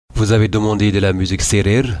Vous avez demandé de la musique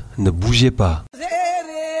Serer, ne bougez pas.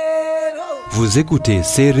 Vous écoutez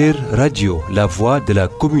Serer Radio, la voix de la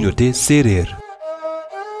communauté Serer.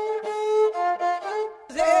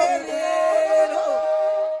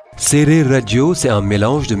 Serer Radio, c'est un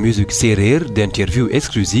mélange de musique Serer, d'interviews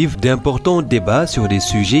exclusives, d'importants débats sur des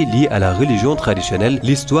sujets liés à la religion traditionnelle,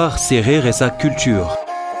 l'histoire Serer et sa culture.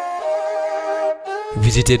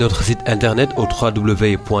 Visitez notre site internet au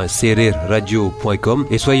www.sererradio.com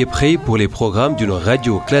et soyez prêts pour les programmes d'une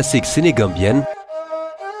radio classique sénégambienne.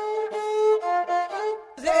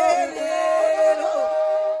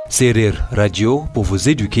 Serer Radio pour vous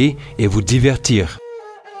éduquer et vous divertir.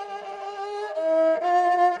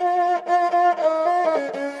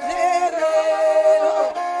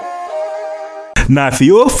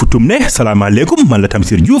 Nafio futumne salam alaikum man la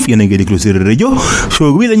Tamsir Diouf yene ngi déglu Serer Radio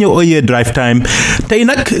show bi lañu oyé drive time tay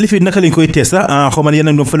nak li fi naka lañ koy testa xoma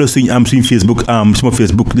yene do follow suñ Facebook suma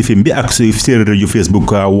Facebook li fi bi ak Serer Radio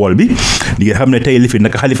Facebook wall bi li nga xamné tay li fi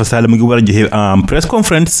naka Halifa Sallah mu ngi wara joxe press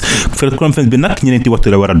conference bi nak ñeneenti waxtu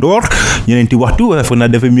la wara door ñeneenti waxtu fa na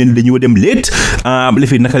dafa mel dañu dem late li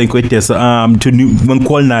fi naka lañ koy testa man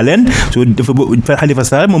call na len so dafa Halifa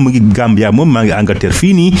Sallah mom mu ngi Gambia mom ma ngi Angleterre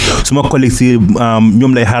fini suma collègue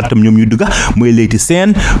ñom lay xaar tam ñom ñu dugga moy Leyti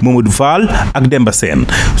Sen Mamadou Fall ak Demba Sen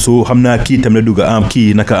so xamna ki tam la dugga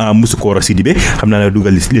ki naka Musuko Sidibé xamna la dugga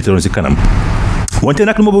li teron ci kanam wante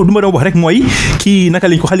nak duma do wax rek moy ki naka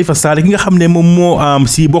lañ ko Halifa Sallah ki nga xamne mom mo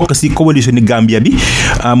si bokk si coalition ni Gambia bi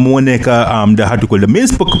mo nek the article the main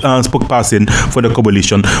spokesperson for the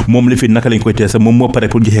coalition mom li fi naka lañ koy tessa mom mo paré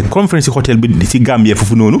pour joxe conference hotel bi ci Gambia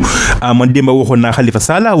fofu nonu man demba waxon na Halifa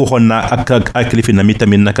Sallah waxon na ak li fi na mi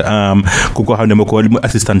tamit naka ku ko xamne mako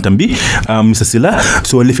assistantam bi Mr Silla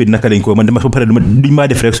so li fi naka lañ ko man dama paré duñ ma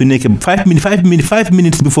def rek su nekk 5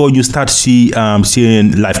 minutes before you start si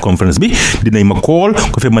live conference bi dinañ ma call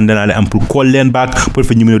ko fe man dana le am pour call len back pour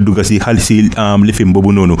fe ñu mëna dugga ci xalisi li fi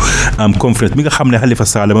bobu nonu conference bi nga xamne Halifa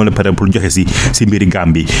Sallah mo la paré pour joxe ci mbiri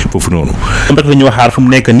Gambie fofu nonu rek lañu waxar fu mu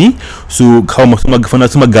nekk ni su xawma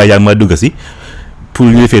suma gaaya ma dugga ci pour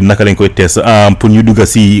ñu fe naka lañ koy test pour ñu dugga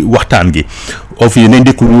ci waxtaan gi of yi nañ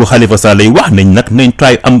deklu Halifa Sallah wax nañ nak nañ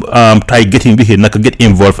try try getting bi nak get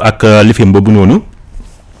involved ak li fi bobu nonu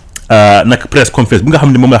nak press conference bi nga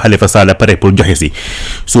xamne mom la Halifa Sallah paré pour joxe ci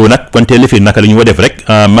so nak konté li fi naka lañu wa def rek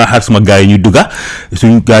ma xar suma gaay ñu dugga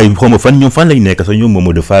suñu gaay xoma fan ñom fan lañ nekk so ñom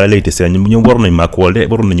Mamadou Fall Leyti Sen ñom war nañ ma ko wolde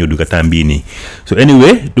war nañu dugga tambi ni so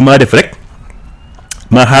anyway duma def rek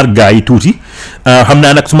ma xaar gaay tuuti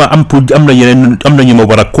xamna nak suma am pour am na yeneen am na ñu ma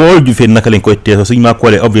wara call ju fe naka lañ koy téso suñu ma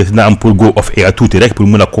callé obviously na am pour go off air tuuti rek pour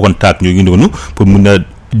mëna contact ñu nonu pour mëna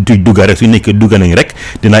dugga rek su nekk dugga nañ rek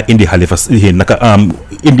dina indi Halifa naka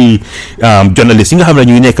indi journalist yi nga xam ne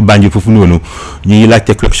ñu nekk Banjul fofu nonu ñi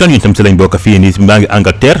laajte collection ñu tam ci lañ bokk fi ni ma ngi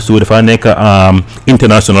Angleterre so dafa nekk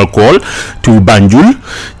international call to Banjul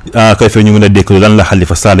kay fe ñu mëna dékk lan la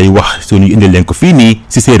Halifa Sallah wax so ñu indi leen ko fi ni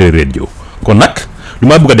ci Serer Radio kon nak lu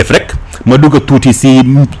ma bëgg def rek ma dugga tuuti ci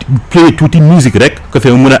play tuuti music rek ko fe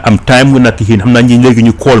mëna am time mu nak hin xamna ñi légui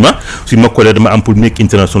ñu call ma su ma callé dama am pour make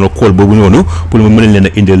international call bobu nonu pour ma mëna leen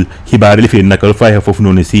indil xibaar li fi nak fa fofu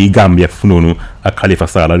nonu ci Gambia fofu nonu ak Halifa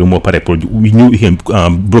Sallah lu mo paré pour ñu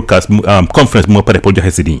broadcast conference mo paré pour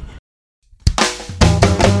joxe ci ni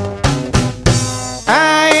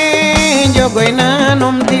ay jogoy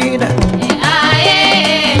nanom dida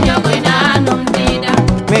ay jogoy nanom dida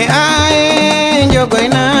me ay jogoy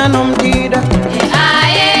nanom dida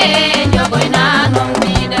ay jogoy nanom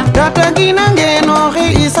dida tata ginange no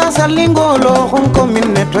isa salingolo khon ko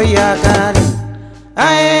minne to yakari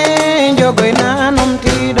ay jogoy nanom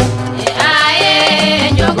dida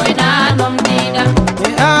ay jogoy nanom dida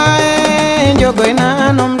ay jogoy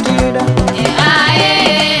nanom dida ay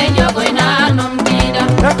jogoy nanom dida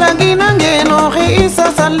tata ginange no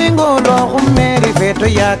isa salingolo khon meri feto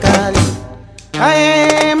yakari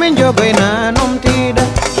ay men jogoy nanom dida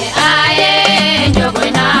ay jogoy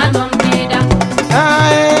nanom dida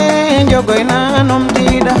ay jogoy nanom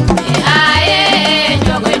dida ay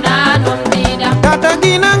jogoy nanom dida tata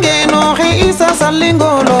ginange no isa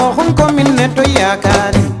salingolo khon ko minne to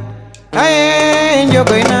yakari ay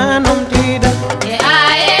jogoy nanom dida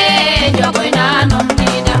ay jogoy nanom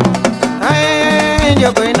dida ay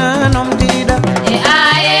jogoy nanom dida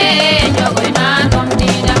ay jogoy nanom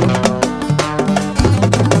dida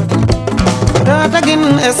tata gin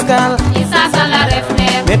escal isa Sallah refne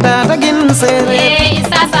tata gin Serer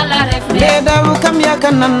isa Sallah refne le daw kam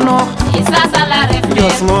yakanan no isa Sallah refne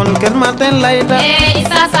josmon ken maten layta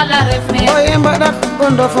isa Sallah refne oy mbadat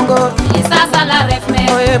gondo fongo isa Sallah refne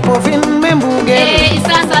oy pofin membuge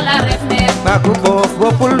isa Sallah refne baku bof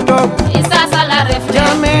bopul tok isa Sallah refne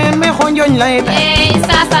jamen joñ layta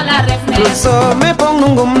Isa Sallah refne so me pong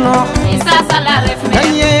nungum no Isa Sallah refne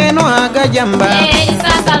kanye no aga jamba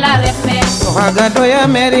Isa Sallah refne o aga doya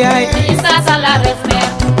meri ay Isa Sallah refne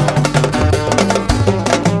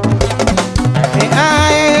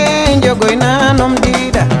ay njogoy na nom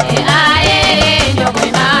dida aye njogoy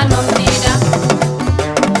na nom dida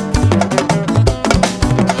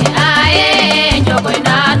aye njogoy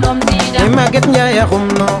na nom dida maget njaya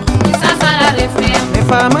xumno Isa Sallah refne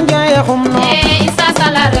fama njaya xumno Isa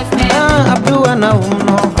Sallah refne abdou ana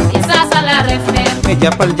xumno Isa Sallah refne me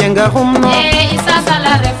japal jenga xumno Isa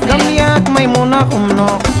Sallah refne kam yak maymuna xumno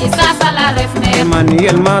Isa Sallah refne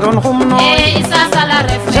Emmanuel maron xumno Isa Sallah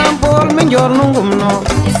refne Jean Paul me njor nungumno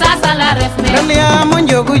Isa Sallah refne Dalia mo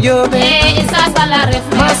njogu jobe Isa Sallah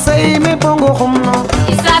refne Masay me pongo xumno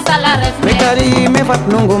Isa Sallah refne me kari me fat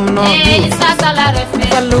nungumno Isa Sallah refne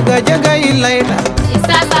Falluga jaga ilayta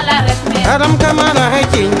Isa Sallah refne Aram kamara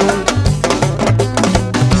hechiñu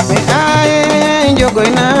me aye njogoy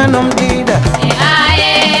na nom dida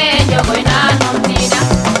aye njogoy na nom dida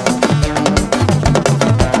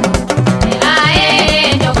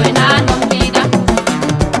aye njogoy na nom dida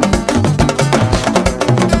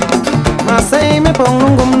Masay me pong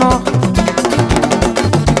nungumno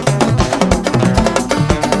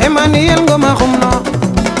Emmanuel ngoma xumno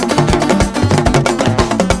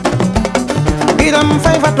Biram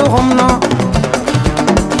fay fatu xumno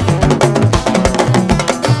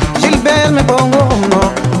Gilbert me pongo xumno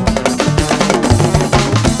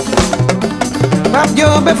Pap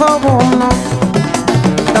Jobe fofu xumno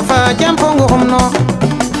Dafa jam pongo xumno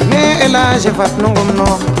Ne elage fat nungumno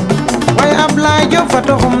Way Ablay Job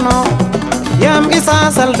fatu xumno Yam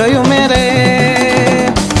Isa Sall doyu mere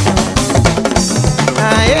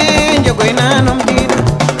Aye njogoy na nom dida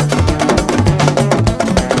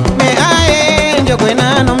Me aye njogoy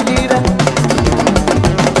na nom dida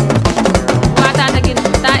wata tagin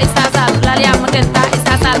ta Isa Sall lal ya muten ta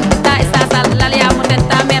Isa Sall lal ya muten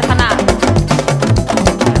ta mer xana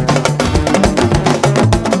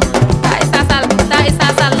ta Isa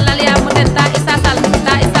Sall lal ya muten ta Isa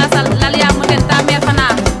Sall lal ya muten ta mer xana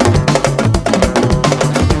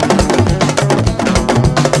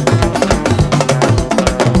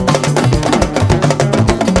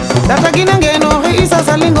Tata gina ngeno Isa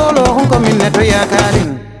Sall ngolo hun commune to yakarin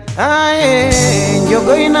Aye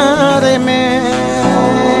njogoy na reme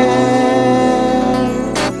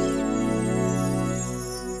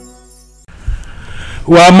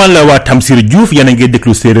waa man la waa Tamsir Diouf yéen a ngi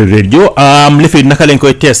déglu Séeréer radio li fi naka lañ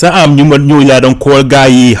koy teesa ñu laa doon kool gaa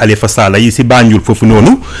yi Halifa Sallah yi si Banjul foofu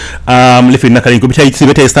noonu li fi naka lañ ko bi tey si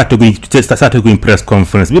ba tey starté guñ press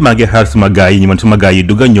conference bi maa ngi xaar suma gaa yi suma gaa yi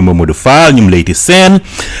dugga ñoom Mamadou Fall ñoom Leyti Sène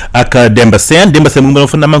ak Demba Sène mu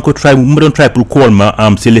ma doon try pour call ma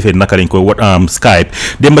si li fi naka lañ koy wat Skype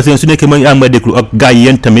Demba Sène su nekkee ma déglu ak gaa yi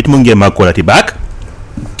yéen tamit mu ngeen maa koolati baak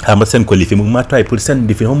ma seen ko lifi mu ma try pour seen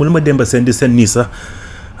di fi xaw ma lu ma Demba Sène di seen nii sax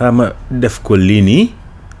ma def ko lii nii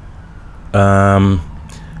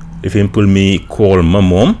lifi pour mi call ma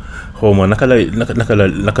moom xaw ma naka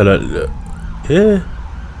la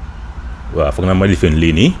waaw foog naa ma lifin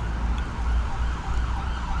lii nii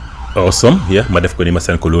awesome yeah ma def ko ni ma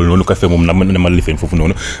seen ko loolu noonu ko fe moom na ma lifin foofu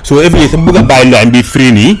noonu so every sama bëgg a bàyyi line bi free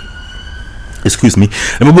nii excuse me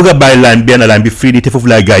dama bëgg a bàyyi line benn line bi free nii te foofu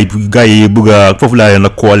laa gars yi bëgg a foofu laa leen a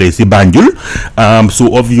koolee si Banjul so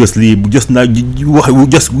obviously just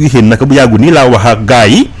wixeen naka bu yàggu nii laa wax ak gars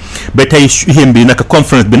yi ba tey wixeen bi naka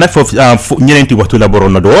conference bi nag foofu ñeneenti waxtu la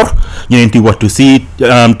boroon na door ñeneenti waxtu si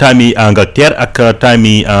time Angleterre ak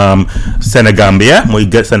time Sénégambia mooy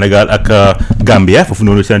Sénégal ak Gambia foofu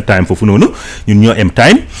noonu seen time foofu noonu ñun ñoo am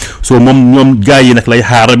time so ñoom gars yi nag lay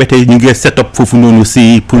xaar ba tey ñu ngi set up foofu noonu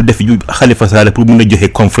si pour def Halifa Sallah pour mun a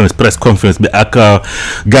joxe press conference bi ak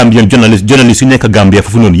Gambian journaliste yu nekk Gambia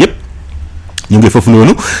foofu noonu yëpp ñu ngi foofu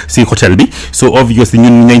noonu si hôtel bi so obviously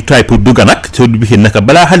ñun nañ try pour dugga nag soo bi naka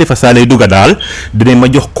balaa Halifa Sallah dugga daal dinañ ma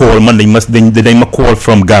jox call man dañ ma call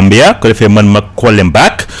from Gambia ko defee man ma call leen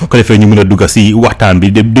back ko defee ñu mën a dugga si waxtaan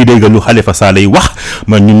bi di dégg lu Halifa Sallah wax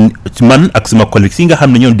man ak suma collègue si nga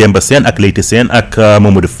xam ne ñoom Demba Sène ak Leyti Sène ak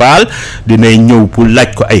Mamadou Fall dinañ ñëw pour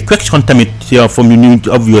laaj ko ay question tamit from ñu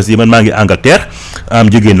obviously man maa ngi Angleterre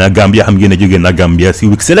jógee naa Gambia xam ngeen ne jógee naa Gambia si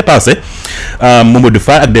week c'est le passé Mamadou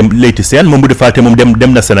Fall ak Leyti Sène Mamadou Fall te moom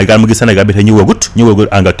dem na Sénégal mu ngi Sénégal bi te ñëwagut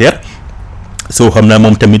Angleterre so xam naa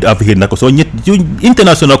moom tamit affaire na ko soo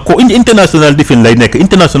international different lay nekk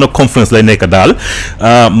international conference lay nekk daal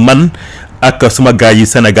man ak suma gaay yi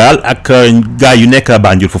Sénégal ak gaay yu nekk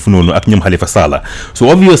Banjul foofu noonu ak ñoom Halifa Sallah so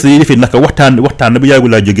obviously lifi naka waxtaan bu yàggu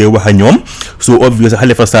laa jógee wax ak ñoom so obviously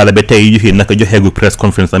Halifa Sallah ba tey lifi naka joxeegu press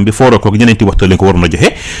conference am bi fooroo ko ñeneenti waxtu lañ ko waroon a joxe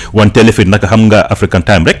wante lifi naka xam nga African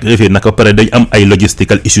time rek lifi naka pare dañ am ay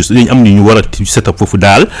logistical issues dañ am ñu war a set up foofu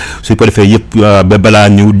daal su ko defee yëpp ba balaa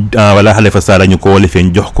ñu wala Halifa Sallah ñu ko lifee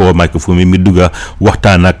jox ko microphone mi dugga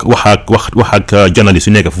waxtaan ak wax ak journaliste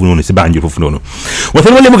yu nekk foofu noonu si Banjul foofu noonu wante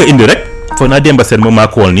ma leen bëgg a indi rek foog naa Demba Sène moom maa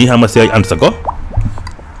ko woon nii xam nga si ansa ko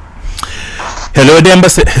hello Demba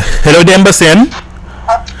Sène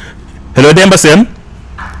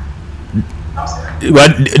waa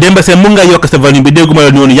Demba Sène mun nga yokk sa volume bi dégguma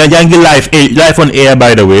la noonu yaa ngi live on air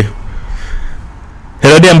by the way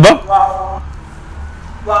hello Demba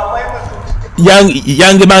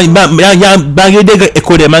yaa ngi maa ngi dégg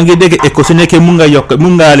écho de maa ngi dégg écho su nekkee mun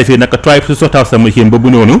nga lefee naka try su sotaw sama kii boobu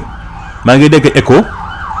noonu maa ngi dégg écho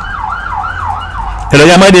hello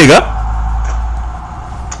yaa may dégg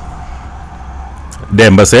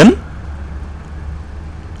Demba Sène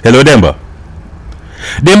hello Demba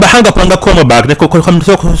hang up nga call me back ne ko xam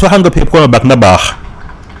soo hang up call me back na baax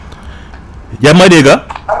yaa may dégg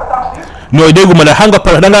no dégguma la hang up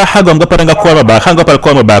da nga hang up nga pare nga call me back hang up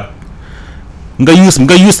call me back nga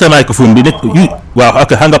use sa microphone bi waaw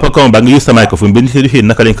ok hang up call me back nga use sa microphone bi nit yi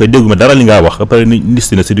naka lañ koy dégguma dara li nga wax ba pare nit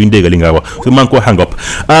na si duñ dégg li nga wax su man koo hang up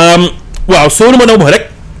waaw soo ma wax rek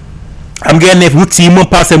am ngeen ne wut si moom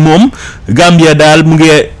passé moom Gambia daal mu ngi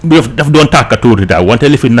daf doon tàkka tuuti daal wante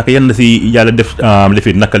li fi naka yenn si yàlla def li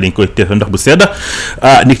fi naka lañ koy tees ndox bu sedd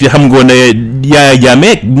nit yi xam nga ne Yaya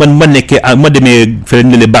Jammeh ma nekkee ma demee fële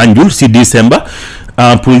ne le Banjul si décembre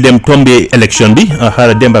pour dem tomber élection bi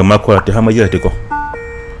xaaral Demba ak maa ko te xam nga jëlati ko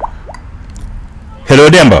hello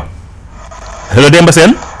Demba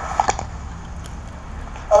Sène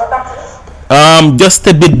just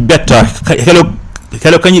a bit better hello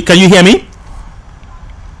can you hear me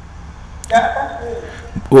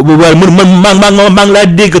well maa ngi laa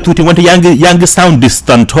dégg tuuti wante yaa ngi sound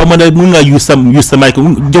distant xaw ma ne mun nga use sa mic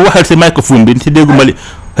waxal sa microphone bi si dégguma li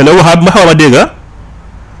hello waxaat ma xaw ma dégg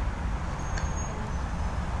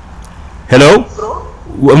hello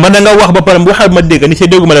man na nga wax ba pare waxal ma dégg ni si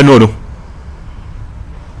dégguma la noonu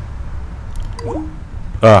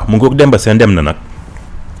mu ngoog Demba Sène dem na nag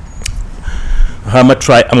xama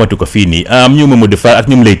try amatu ko fii nii ñu Mamadou Fall ak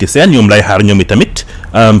ñoom Leyti Sène ñoom lay xaar ñoom itamit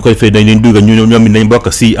koy fay dañ leen dugga ñoom nañ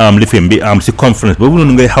bokk si li film bi si conférence boobu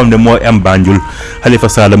noonu ngay xam ne moo am Banjul Halifa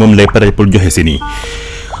Sallah moom lay pare pour joxe si nii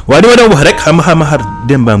waaye dama doon wax rek xama xar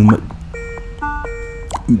Demba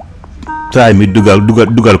try mi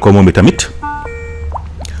dugal ko moom itamit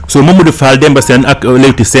so Mamadou Fall Demba Sène ak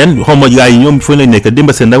Leyti Sène xawma yaay ñoom foo lañ nekk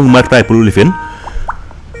Demba Sène nag ma try pour lu fen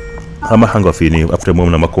xama xanga fii nii après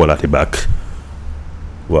moom na ma koolaati baak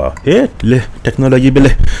waaw le technologie bi le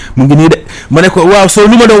mu ngi nii de ma ne ko waaw soo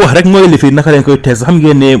lu ma doon wax rek mooy li fi naka lañ koy tees xam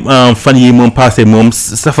ngeen ne fan yi moom passé moom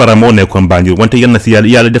safara moo nekkoon Banjul wante yenn si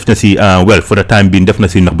yàlla def na si well for the time bi def na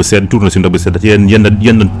si ndox bu sedd tour na si ndox bu sedd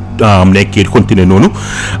yenn nekkee continuer noonu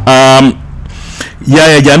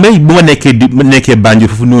Yaya Jammeh bu ma nekkee Banjul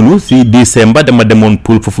foofu noonu si décembre dama demoon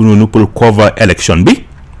pour foofu noonu pour cover election bi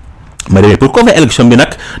ma demee pour cover election bi nag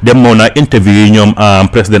dem moo naa interview yi ñoom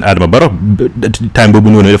président Adama Barrow time boobu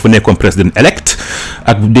noonu dafa nekkoon président elect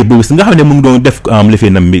ak boobu si nga xam ne mu ngi doon def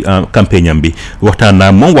lifinam bi campagne am bi waxtaan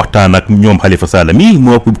ak ñoom Halifa Sallah mi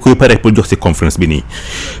moo koy pare pour jox si conférence bi nii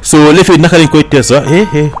so lifi naka lañ koy tees sax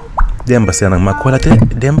Demba Sène ak maa ko walate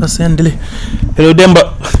Demba Sène dile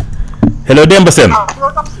hello Demba Sène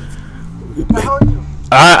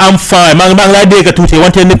I'm fine maa ngi laa dégg tuuti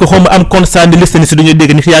wante nit ko xaw ma am constant di listen si duñu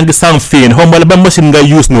dégg nit yaa ngi sound fiin xaw ma la ba machine nga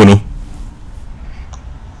use noonu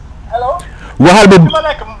waxal bi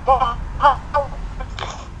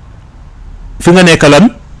fi nga nekk lan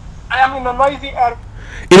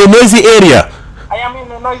in a noisy area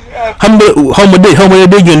xam nga xaw ma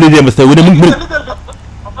dégg ngeen lu dem sa wu ne mu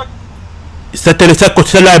sa télé sa ko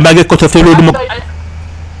sa laay maa ngi ko sa felo du ma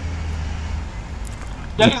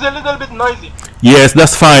There is a little bit noisy. Yes,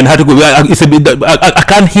 that's fine. I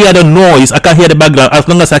can't hear the noise. I can't hear the background. As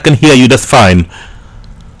long as I can hear you, that's fine.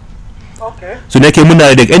 Okay. So nekkee mën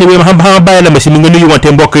naa la dégg anyway ma xam bàyyi la ma si mu nga nuyu wante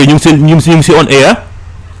mbokk yi ñu ngi si on air.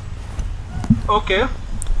 Okay.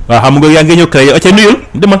 waaw xam nga yaa ngi ñëw kay yow ca nuyul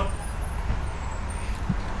demal.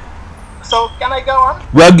 So can I go on?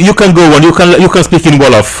 Well, you can go on. You can speak in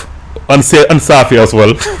Wolof and Safi as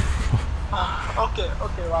well. Okay.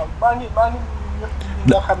 Waaw maa ngi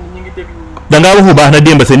ñoo xam ne ñu ngi déglu. da ngaa wax bu baax na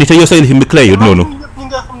Demba Sène ni te yow say lifin bi clé yut noonu. ñi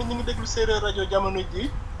nga xam ne ñu ngi déglu séeréer rajo jamono ji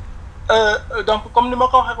donc comme ni ma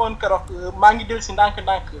ko waxee woon keroog maa ngi del si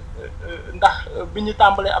ndànk-ndànk ndax bi ñu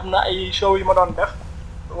tàmbalee am na ay show yu ma doon def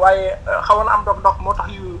waaye xawoon am dog-dog moo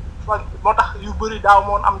tax yu bëri daaw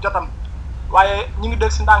moon am jotam waaye ñu ngi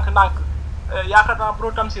del si ndànk-ndànk yaakaar naa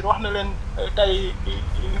Bro Tamsir wax na leen tey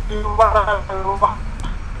li war a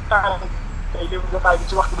waxtaan tey li jotaay bi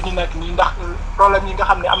ci waxtu bi ñu nekk nii ndax problème yi nga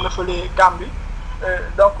xam ne am na fële Gambie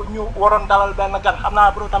donc ñu waroon dalal benn gan xam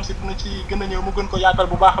naa Bro Tamsir dina ci gën a ñëw mu gën ko yaatal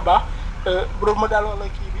bu baax a baax bro ma delloo la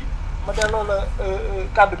kii bi ma delloo la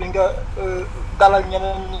kàddu bi nga dalal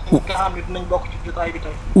ñeneen ñi nga xam ne dinañ bokk ci jotaay bi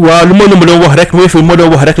tey. waaw lu ma doon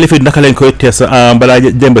wax rek li fi naka lañ koy tees balaa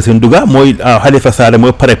Demba Sène Duga mooy Halifa Sallah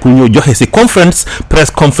mooy pare pour ñu joxe si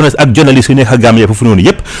press conference ak journaliste yu nekk Gambie foofu noonu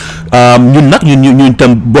yëpp ñun nag ñun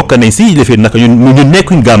tam bokk nañ si li fi naka ñun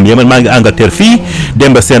nekkuñ Gambie man maa ngi Angleterre fii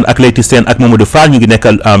Demba Sène ak Leyti Sène ak Mamadou Fall ñu ngi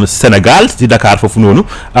nekkal Sénégal si Dakar foofu noonu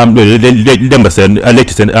Demba Sène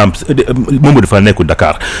Leyti Sène Mamadou Fall nekkul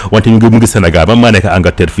Dakar wante mu ngi Sénégal man maa nekk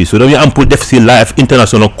Angleterre fii so dañu am pour def si live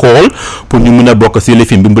international call pour ñu mën a bokk si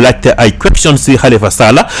lifin bi bu laajte ay question si Halifa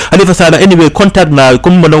Sallah anyway contact naa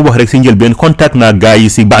comme ma doon wax rek si njëlbeen contact naa gars yi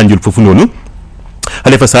si Banjul foofu noonu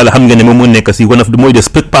Halifa Sallah xam nga ne moom moo nekk si one of the mooy the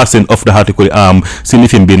spokesperson of the article si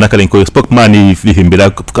lifin bi naka lañ koy spokesman yi lifin bi la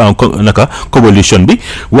naka coalition bi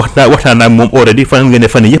waxtaan naa moom already fan nga ne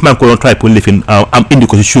fan yëpp maa ngi ko doon try pour lifin am indi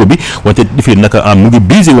ko si show bi wante lifin naka mu ngi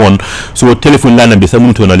busy woon so téléphone laanam bi sax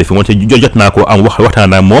mënutoon a lifin wante jot naa ko am waxtaan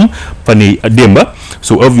naa moom fan yi démba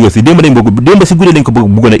so obviously démba si guddi dañ ko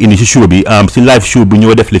bëggoon a indi si show bi si live show bi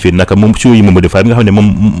ñoo def lifin naka moom show yi Mamadou Fall bi nga xam ne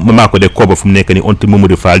moom maa ko def cover fu mu nekk ni onti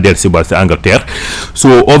Mamadou Fall del si ba si Angleterre so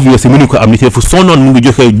obviously mënuñ ko am nit fu sonnoon mu ngi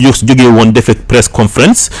jógee woon defee press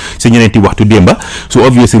conference si ñeneenti waxtu démba so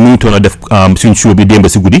obviously mënutoon a def suñ show bi démba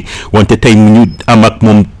si guddi wante tey ñu am ak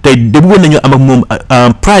moom tey bëggoon nañu am ak moom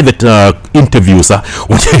private interview sax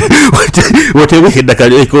wante waxi Dakar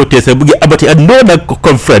ko tee sax bëgg abati another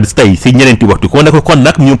conference tey si ñeneenti waxtu kon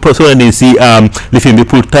nag ñu soo ne si lifin bi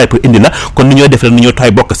pour tay pour indi la kon ni ñoo def la ni ñoo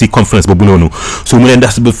tay bokk si conference boobu noonu so mu ne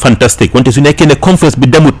ndax fantastique wante su nekkee ne conference bi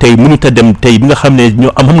demut tey mënut a dem tey bi nga xam ne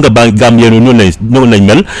ñoo am xam nga ba gaam yéen noonu lañ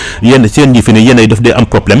mel yéen seen ñi fi ne yéen daf dee am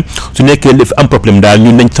problème su nekkee li am problème daal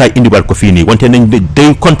ñun nañ tay indiwaat ko fii nii wante nañ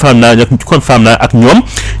day confirm naa ak ñoom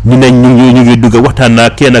ñu ne ñu ngi dugg waxtaan naa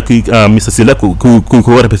kenn ak Mr Silla ku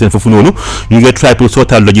ko represent foofu noonu ñu ngi try pour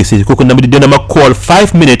sootal logistique kooku na dina ma call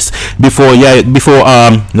 5 minutes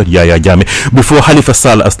before Halifa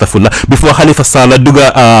Sallah astafurlah before Halifa Sallah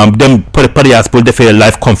dugga dem parias pour defee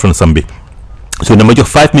live conference am bi so dama jox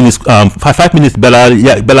 5 minutes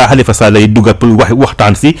balaa Halifa Sallah yi dugga pour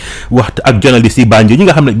waxtaan ak journaliste yi Banjul ñi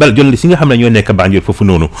nga xam ne journaliste yi nga xam ne ñoo nekk Banjul foofu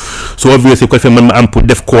noonu so obviously ko defee man ma am pour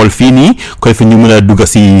def call fii nii ko defee ñu mën a dugga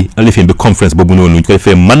si lifin bi conference boobu noonu ko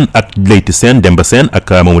defee man ak Leyti Sène Demba Sène ak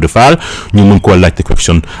Mamadou Fall ñu mën koo laajte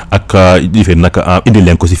question ak lifin nag indi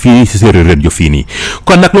leen ko si fii si Séeréer radio fii nii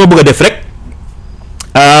kon nag lu ma bëgg a def rek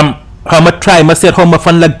xaw ma try ma seet xaw ma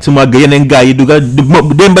fan la suma yeneen gars yi dugga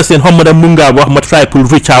Demba Sène xaw ma da mun ngaa wax ma try pour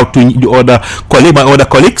reach out to the other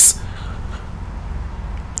colleagues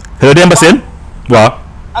hello Demba Sène waaw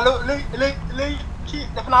allo léegi ci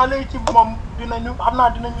def naa léegi ci moom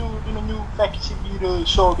dinañu fekk ci biir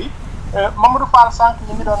show bi Mamadou Fall sànq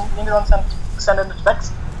ñu ngi doon send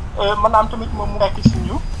texte mën naa am tamit moom mu fekk ci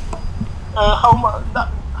ñu xaw ma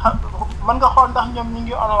mën nga xool ndax ñoom ñu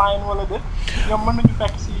ngi online wala déet ñoom mën nañu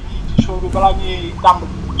fekk si show bi balaa ñuy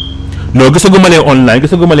tàmbali. non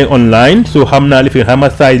gisaguma leen online so xam naa li fi xam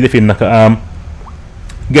saa yi li fi naka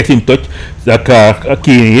get in touch ak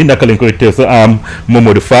kii yi naka lañ koy teel sa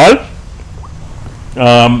Mamadou Fall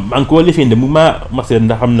encore li fi indi mu ma seet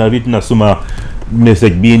ndax xam na rit na suma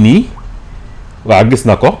message bii nii waaw gis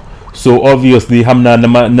na ko so obviously xam naa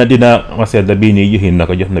na dina ma seet la bii nii joxin na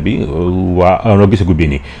ko jox na bi waa no gisagu bii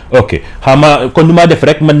nii ok xam nga kon lu ma def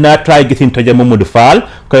rek mën naa try gisin toja Mamadou Fall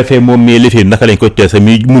ko defee moom mii lifin naka lañ koy teesa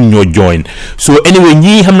mi mun ñoo join so anyway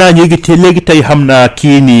ñii xam naa léegi tey xam naa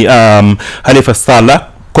kii nii Halifa Sallah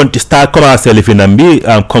commencé lifinam bi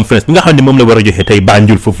conférence bi nga xam ne moom la war a joxe tey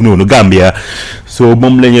Banjul foofu noonu Gambia so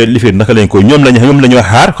moom lañu lifin naka lañ koy ñoom lañu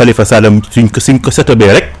xaar Halifa Sallah suñ ko setobee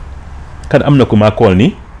rek kan am na ku ma call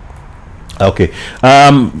nii ok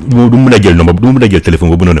du mun a jël nombre du mun a jël téléphone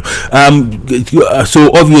boobu noonu so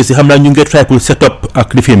obviously xam naa ñu ngi try pour set up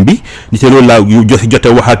ak lifin bi ni te loolu laa jote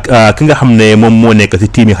wax ak ki nga xam ne moom moo nekk si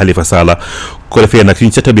tiimi Halifa Sallah ko defee nag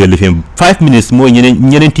suñ setabee lifin 5 minutes mooy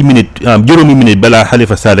ñeneenti minute juróomi minute balaa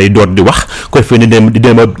Halifa Sallah door di wax ko defee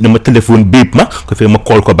ne ma téléphone biip ma ko defee ma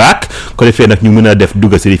call ko back ko defee nag ñu mën a def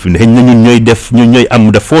dugga si lifin xëy na ñun ñooy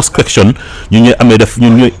am def first question ñun ñooy amee def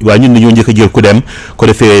ñun ñoo njëkk a jël ku dem ko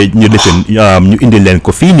defee ñu lifin ñu indi leen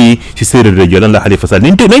ko fii nii si Séeréer rajo lan la Halifa Sallah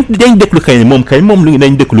dañ déglu moom lu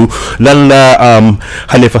nañ déglu lan la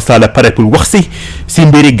Halifa Sallah pare pour wax si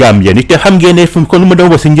mbiri Gambia ni te xam ngeen ne kon lu ma doon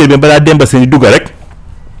wax si njëlbeen balaa demba seen dugga rek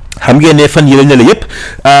xam ngeen ne fan yi la yëpp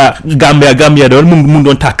Gambia doon mu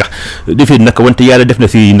doon tàkka lifin naka wante yàlla def na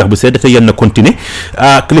si ndax bu sedd te yan na continuer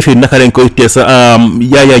lifin naka lañ koy tees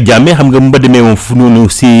Yaya Jammeh xam nga mu ba demee moom fu noonu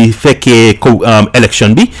si fekkee ko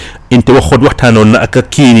élection bi inte waxtaanoon na ak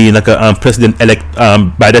kii nii naka president elect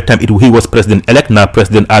by that time he was president elect na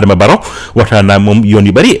president Adama Barrow waxtaan naa moom yoon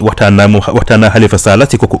yu bëri waxtaan naa Halifa Sallah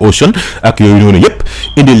si kooku Ocean ak yooyu noonu yëpp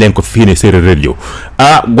indi leen ko fii ne Séeréer radio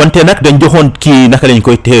wante nag dañ joxoon kii naka lañ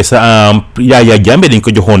koy tee sa Yaya Jammeh dañ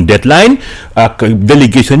ko joxoon deadline ak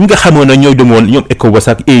délégation ñi nga xamoon na ñooy demoon ñoom ECOWAS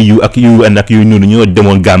ak AU ak UN ak yooyu noonu ñoo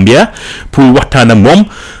demoon Gambia pour waxtaan ak moom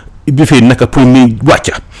bi fi naka pour mi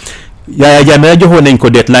wàcca Yaya Jammeh joxoon nañ ko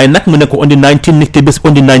deadline nag mu ne ko on the 19 nit te bés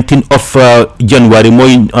on the 19 of January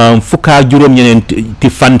mooy fukkaa juróom-ñeneenti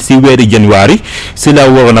fan si weeri January si la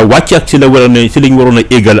waroon a wàcc ak si lañ waroon a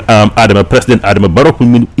égal président Adama Barrow pour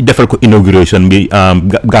mu defal ko inauguration bi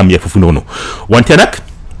Gambia foofu noonu wante nag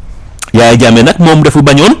Yaya Jammeh nag moom dafa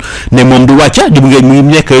bañoon ne moom du wàcca di mu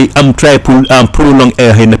nekk am try pour prolong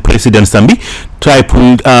xëy na président sambi try pour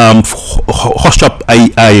host up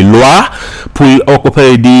ay loi pour ko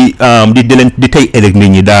pare di tey ëllëg nit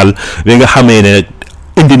ñi daal bi nga xamee ne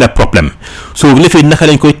indi na problème so lifin naka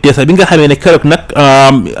lañ koy teesa bi nga xamee ne keroog nag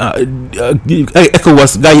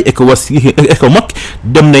ECOWAS ECOMOG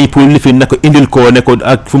dem nañ pour lifin naka indil ko ne ko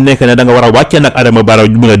ak fu mu nekk ne da nga war a wàcce nag Adama Barrow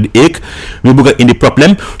mën a éeg ñu bëgg a indi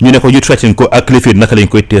problème ñu ne ko ñu threaten ko ak lifin naka lañ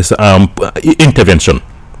koy teesa intervention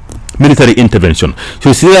military intervention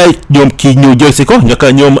so si laay ñoom kii ñëw jël si ko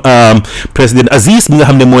ñoom président Aziz bi nga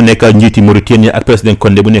xam ne moo nekk njiiti Mauritanie ak président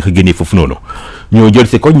Condé bu nekk Guinée foofu noonu ñoo jël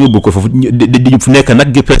si ko ñu bëgg ko foofu fu nekk nag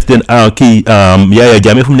gi président kii Yaya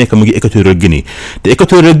Jammeh fu mu nekk mu ngi Équatorial Guinée te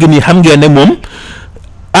Équatorial Guinée xam ngeen ne moom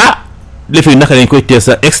lifin naka lañ koy tees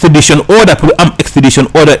sa extradition order pour am extradition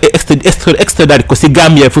order extradite ko si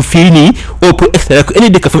Gambia fu fii nii ou pour extradite ko any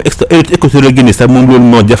dëkk fa Équatorial Guinée sax moom loolu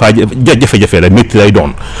moo jafe-jafe la métti lay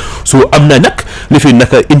doon so am na nag lifin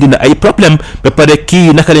naka indi na ay problème ba pare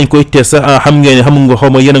kii naka lañ koy tees sa xam ngeen nga xaw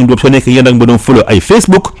ma yéen a soo nekk yéen a ba doon follow ay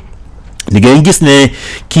Facebook li ngay gis ne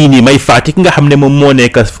kii nii may Fatick nga xam ne moom moo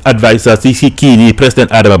nekk advisor si kii nii président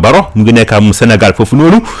Adama Barrow mu ngi nekk am Sénégal foofu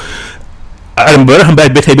noonu Adama Barrow xam nga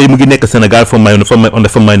ba tey mu ngi nekk Sénégal from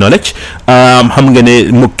my knowledge xam nga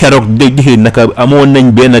ne mu keroog dégg naka amoon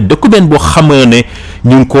nañ benn document boo xamoon ne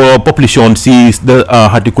ñu ngi ko population si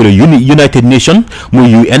article United Nations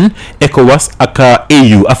muy UN ECOWAS ak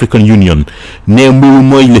AU African Union ne mu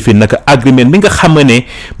mooy lifin naka agreement bi nga xam ne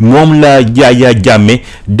moom la Yaya Jammeh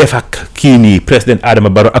def ak kii nii président Adama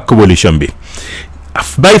Barrow ak coalition bi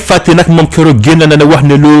bay fàtte nag moom keroog génn na ne wax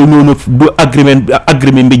ne loolu noonu du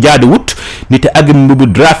agreement bi jaaduwut ni te agreement bi bu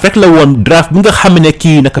draft rek la woon draft bi nga xam ne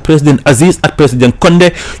kii naka président Aziz ak président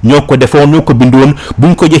Condé ñoo ko defoon ñoo ko bindoon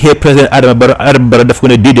buñ ko joxee président Adama Barrow daf ko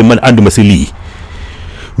ne déedéet man ànduma si lii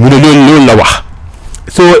mu ne loolu la wax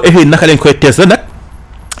soo effet naka lañ koy tees la nag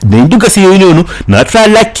dañ dugg si yooyu noonu naa try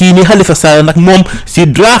laaj kii ni Halifa Sallah nag moom si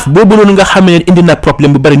draft boobu noonu nga xam ne indi na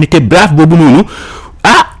problème bu bari ni te draft boobu noonu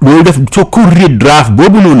loolu def soo ko read draft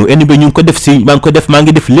boobu noonu anyway ñu ngi ko def si maa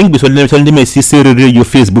ngi def link bi soo demee si Séeréer radio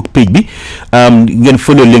Facebook page bi ngeen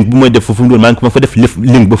follow link bu may def foofu noonu maa fa def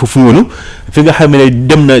link ba foofu noonu fi nga xam ne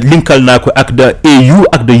dem na linkal naa ko ak the AU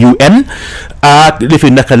ak the UN ak defi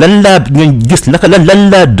naka lan laa ngeen gis naka lan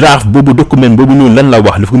la draft boobu document boobu noonu lan la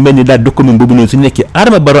wax dafa mel ni daal document boobu noonu su nekkee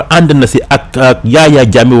Adama Barrow ànd na si ak Yaya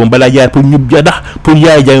Jammeh woon balaa Yaya pour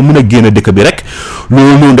Yaya Jammeh mën a génn dëkk bi rek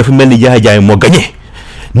loolu noonu dafa mel ni Yaya Jammeh moo gagné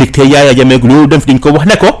nit te Yaya Jammeh loolu dem fi dañ ko wax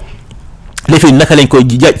ne ko léegi naka lañ koy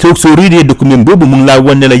soo réeree document boobu mun laa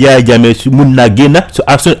wan ne la Yaya Jammeh su mun naa génn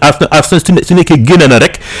su nekkee génn na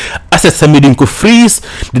rek asset sami dañ ko freeze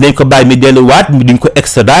dinañ ko bàyyi mi delluwaat mi dañ ko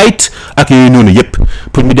extradite ak yooyu noonu yëpp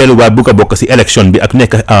pour mi delluwaat bu ko bokk si élection bi ak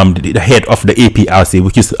nekk the head of the APRC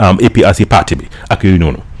which is APRC party bi ak yooyu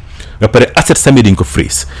noonu ba pare asset sami dañ ko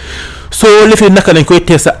freeze soo lifee naka lañ koy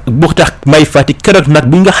teesa bu tax may fàtti keroog nag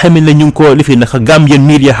bi nga xamee ne ñu ngi ko lifee naka Gambian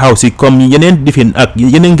Media House yi comme yeneen lifee ak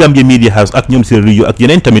yeneen Gambian Media House ak ñoom seen radio ak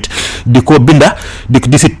yeneen tamit di ko binda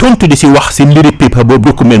di si tontu di si wax si mbiri paper boobu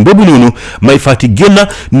document boobu noonu may fàtti génn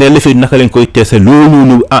ne lifin naka lañ koy teese loolu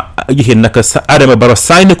noonu gisee naka sa Adama Barrow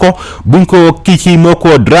sign ko buñ ko kii moo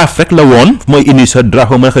ko draft rek la woon mooy indi sa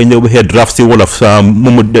draft ma xëy ñëw waxee draft si wolof sa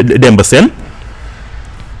moomu Demba Sène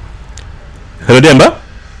hello Demba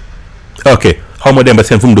ok xaw ma Demba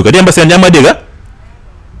Sène fu mu dugg Demba Sène yaa ma dégg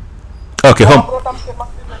ok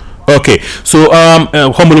ok so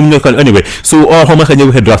xaw ma lu mu nekkoon anyway so xaw ma xëy na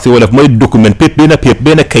waxee draft si wolof mooy document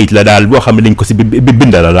benn kayit la daal boo xam ne dañ ko si bi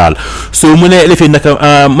binda la daal so mu ne lifin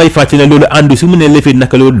naka may fàttali ne loolu àndu si mu ne lifin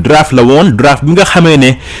naka loolu draft la woon draft bi nga xamee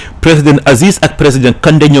ne président Aziz ak président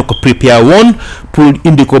Kandeh ñoo ko prépare woon pour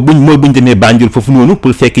indi ko buñ demee Banjul foofu noonu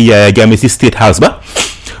pour fekk Yaya Jammeh si State House ba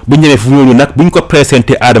buñ demee foofu noonu nag buñ ko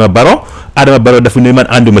présenté Adama Barrow dafa ne man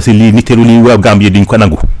ànduma si lii niteelu lii waa Gambie duñ ko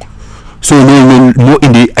nangu so loolu moo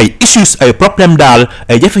indi ay issues ay problème daal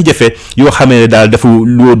ay jafe-jafe yoo xamee ne daal dafa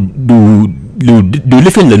lu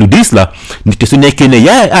lifin la lu diis la nit te su nekkee ne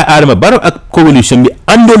Yaya Adama Barrow ak coalition bi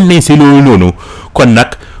àndoon nañ si loolu noonu kon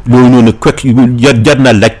nag loolu noonu jar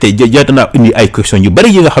na laajte jar na indi ay question yu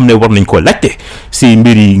bari yi nga xam ne war nañ koo laajte si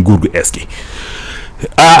mbiri nguur gu ees gi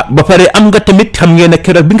ba pare am nga tamit xam ngeen ne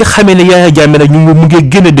keroog bi nga xamee ne Yaya Jammeh nag mu ngi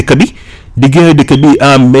génn dëkk bi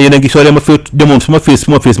yéen a ngi soo leen ma demoon suma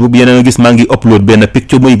Facebook yéen a ngi gis maa ngi upload benn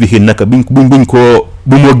picture mooy gisee naka bu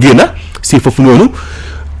moo génn si foofu noonu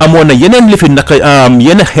amoon na yeneen lifi naka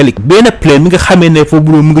yenn xel benn plane mi nga xamee ne foofu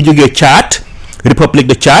mu ngi jógee Tchad République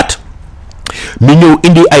de Tchad mi ñëw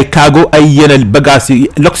indi ay cargo ay yeneen bagages yi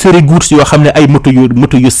luxury goods yoo xam ne ay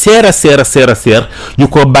moto yu seer ñu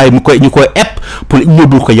ko bàyyi ñu koy epp pour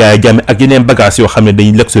ñóbbul ko Yaya Jammeh ak yeneen bagages yoo xam ne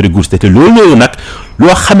dañuy luxury goods te loolu nag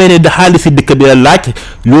loo xamee ne da xaalis si dëkk bi la laaj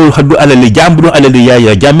loolu du alali jàmbur du alali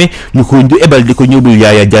Yaya Jammeh ñu ko du ebal di ko ñóbbul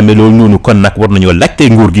Yaya Jammeh loolu noonu kon nag war nañoo laajte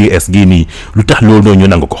nguur gi es gii nii lu tax loolu noonu ñu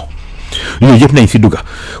nangu ko yooyu yëpp nañ si dugga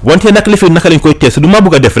wante nag li fi naka lañ koy tees du ma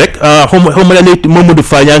bëgg a def rek xaw ma la léegi Mamadou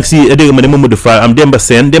Fall yaa ngi si dégg ma ne Mamadou Fall am Demba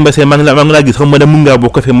Sène maa ngi laa gis xaw ma ne mun ngaa boo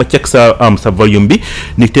ko fee ma check sa volume bi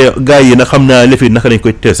ni te gars yi nag xam naa li fi naka lañ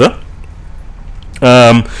koy teesa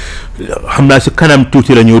xam naa si kanam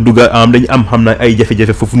tuuti la ñoo dugga dañu am xam naa ay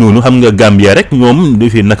jafe-jafe foofu noonu xam nga Gambia rek ñoom li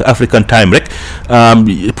fi naka African time rek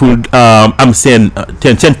pour am seen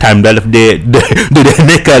time daal daf dee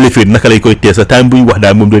nekka li fi naka lañ koy teesa time bu ñu wax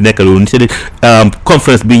daal moom doo nekka loolu c'est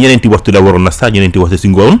conférence bi ñeneenti waxtu la waroon na sax ñeneenti waxtu si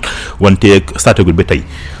ngoon wante startagul ba tey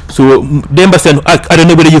so Demba Sène I don't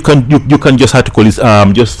know whether you can just article is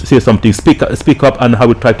just say something speak up and how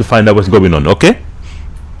we try to find out what's going on okay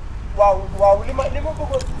waaw li ma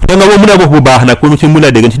bëggoon. da nga mën a wax bu baax nag pour ci mën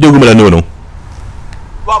a dégg ci dégguma la noonu.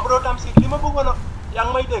 waaw bro tam si li ma bëggoon a yaa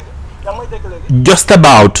ngi may dégg léegi. just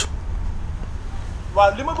about. waaw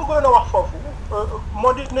li ma bëggoon a wax foofu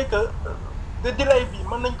moo di ne que the delay bi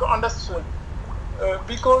mën nañ ko understand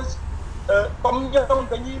because comme ñoom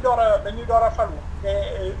dañuy door a falu te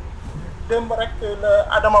démb rek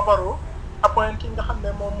la Adama Barrow appoint ki nga xam ne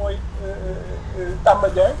moom mooy Tamba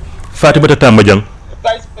Dieng. Fatimata Tamba Dieng.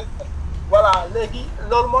 vice président voilà léegi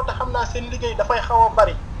loolu moo tax xam naa seen liggéey dafay xaw a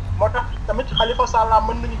bari moo tax tamit Halifa Sallah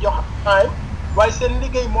mën nañu jox time waaye seen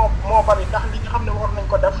liggéey moo bari ndax li nga xam ne war nañ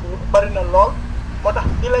ko def bari na lool moo tax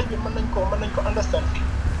delay bi mën nañ ko understand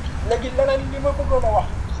léegi leneen li ma bëggoon a wax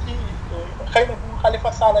ci xëy na bu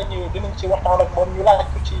Halifa Sallah ñëwee dinañ ci waxtaan ak moom ñu laaj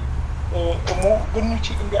ko ci mu gën ñu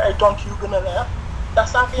ci indi ay tontu yu gën a leer ndax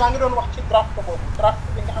sànq yaa ngi doon wax ci draft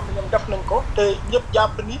bi nga xam ne ñoom def nañ ko te ñëpp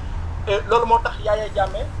jàpp ni loolu moo tax Yaya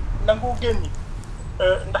Jammeh nangu génn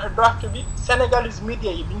ndax draft bi Sénégalese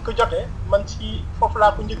media yi biñ ko jotee man ci foofu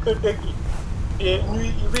laa ko njëkk a dégg ñuy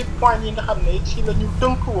 8 points yi nga xam ne ci la ñu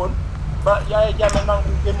tënk woon ba Yaya Jammeh nangu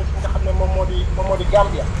génn fi nga xam ne moom moo di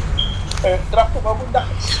Gambia draft boobu ndax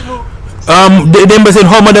suñu. Demba Sène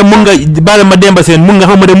xaw ma de mun nga baal ma Demba Sène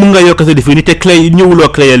xaw ma de mun nga yokk sa defi ni te clé ñëwuloo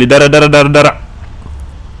clé li dara.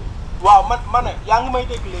 waaw man yaa ngi may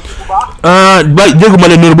dégg léegi bu baax. ba dégguma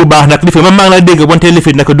la noonu bu baax nag lifin man maa ngi lay dégg wante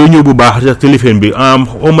lifin nag doo ñëw bu baax ci lifin bi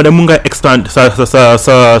xaw ma de mun nga extend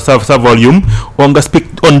sa volume or nga speak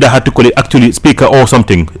on the article actually speaker or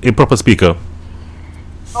something a proper speaker.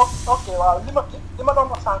 ok waaw li ma doon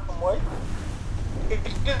wax sànq mooy it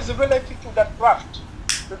is related to that draft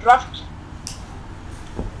the draft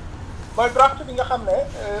mooy draft bi nga xam ne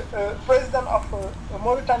président of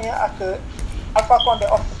Mauritanie ak Alpha Condé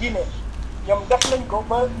of Guinée ñoom def nañ ko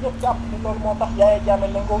ba ñëpp jàpp ni loolu moo tax Yaya Jammeh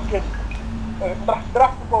nangoo génn ndax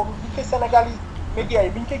draft boobu bi ko Sénégalese médias yi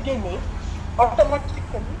bi ñu ko génnee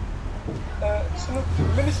automatiquement suñu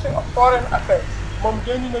ministre of foreign affairs moom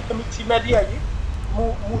génn na tamit ci médias yi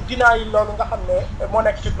mu dinaay loolu nga xam ne moo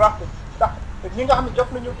nekk ci draft bi ndax ñi nga xam ne jot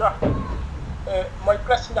nañu draft mooy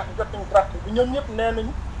presse yi nga xam ne jot nañu draft bi ñoom ñëpp nee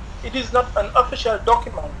nañu it is not an official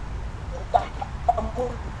document ndax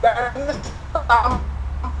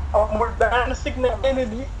amul benn signe nee na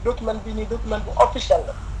ni document bi nii document bu officiel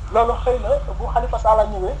la loolu xëy na bu Halifa Sallah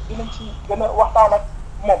ñëwee dinañ ci gën a waxtaan ak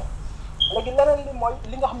moom léegi leneen li mooy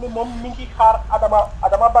li nga xam ne moom mi ngi xaar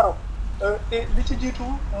Adama Barrow te li ci jiitu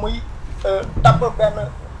muy tabb benn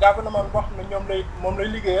gouvernement boo xam ne moom lay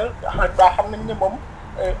liggéeyal daa xam nañ ne moom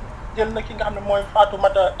jël na ki nga xam ne mooy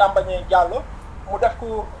Fatoumata Tambadé Diallo mu def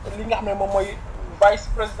ko li nga xam ne moom mooy vice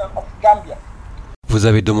président of Gambia. Vous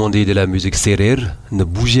avez demandé de la musique sérère, ne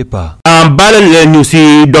bougez pas. Baalal leen ñu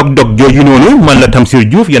si dog-dog jooju noonu man la Tamsir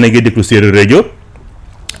Diouf yéen a ngi déglu Séeréer rajo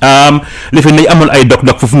li fi nañ amoon ay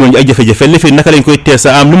dog-dog foofu noonu ay jafe-jafe li fi naka lañ koy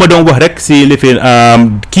teesa lu ma doon wax rek si li fi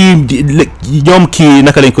kii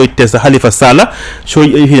naka lañ koy teesa Halifa Sallah soo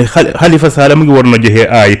Halifa Sallah mu ngi waroon a joxe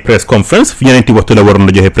ay press conference fi ñeneenti waxtu la waroon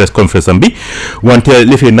a joxe press conference am bi wante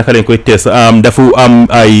li fi naka lañ koy teesa dafa am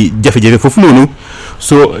ay jafe-jafe foofu noonu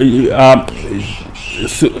so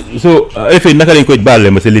effet naka lañ koy baale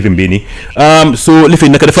ma si lifin bii nii so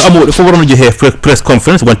lifin naka dafa waroon a joxe press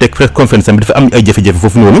conference wante press conference am dafa am ay jafe-jafe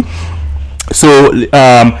foofu noonu so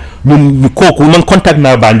ñun kooku man contact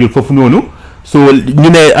naa Banjul foofu noonu so ñu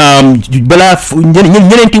ne balaa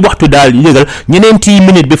ñeneenti waxtu daal yëgal ñeneenti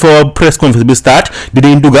minute before press conference bi start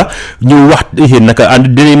dinañ dugga ñu wax naka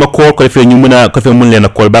dinañ ma call ko defee ñu mën a ko defee mën leen a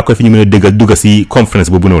call ba ko defee ñu mën a dugga si conference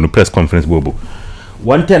boobu noonu press conference boobu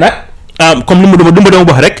wante nag comme lu ma doon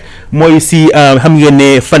wax rek mooy si xam ngeen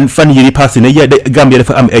ne fan yii passé na Gambia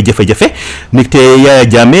dafa am ay jafe-jafe nit te Yaya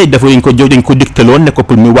Jammeh dafa dañ ko digtaloon ne ko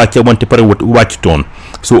pour mu wàcce wante pare wàcc toon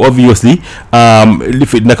so obviously li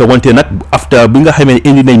fi naka wante nag after bi nga xamee ne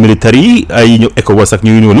indi nañ militaire yi ay ñu ECOWAS ak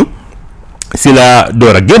ñuy noonu si la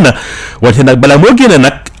door a génn wante nag balaa moo génn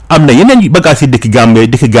nag am na yeneen bagages yi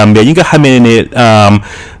dëkk Gambia yi nga xamee ne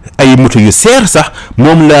ay moto yu seer sax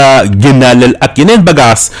moom la génnaaleel ak yeneen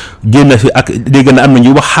bagage génn fi ak dégg na am na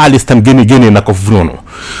ñuy wax xaalis tam génne na ko foofu noonu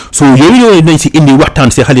so yooyu nañ si indi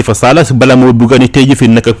waxtaan si Halifa Sallah si bala moo bugga ni tey jëfi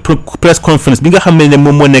naka press conference bi nga xam ne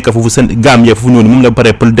moom moo nekk foofu seen Gambia foofu noonu moom la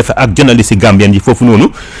pare pour def ak journaliste Gambien yi foofu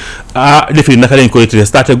noonu defi naka lañ koy traité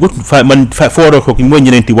start agut fooroo ko mooy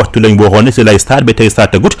ñeneenti waxtu lañ waxoon ne si lay start ba tey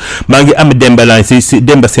start agut maa ngi am Demba line si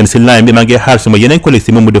Demba Sène si line bi maa ngi xaar suma yeneen collègue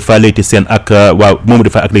si Mamadou Fall Leyti Sène ak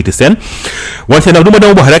Mamadou Fall ak Leyti Sène wante nag du ma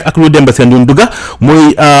doon wax rek ak lu Demba Sène doon dugga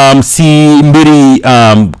mooy si mbiri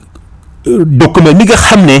document mi nga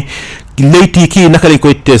xam ne Leyti kii naka lañ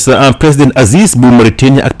koy tees président Aziz bu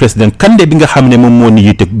Mauritanie ak président Kandeh bi nga xam ne moom moo ni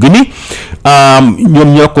yite gëni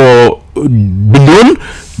ñoom ñoo ko bindoon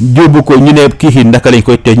yóbbu ko ñu ne kii naka lañ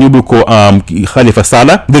koy tees ñu yóbbu ko Halifa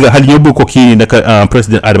Sallah dëgg xal ñu yóbbu ko kii naka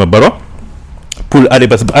président Adama Barrow pour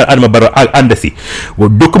Adama Barrow ànd si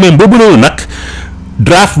document boobu noonu nag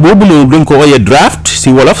draft boobu noonu dañ ko ooyee draft si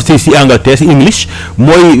wolof si Angleterre si English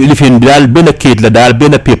mooy lifin bi daal benn kayit la daal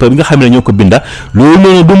benn paper bi nga xam ne ñoo ko binda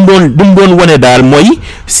loolu noonu du mu doon wane daal mooy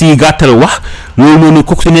si gàttal wax loolu noonu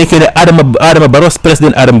ku su nekkee ne Adama Barrow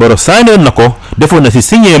président Adama Barrow signé na ko defoon na si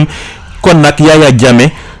signéem kon nag Yaya Jammeh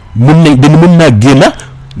mën naa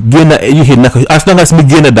génn yi naka as na nga si mu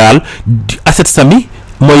génn daal asset sami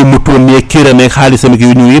mooy moto mi këram ak xaalisam ak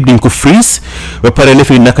yu ñu yëpp dañ ko freeze ba pare la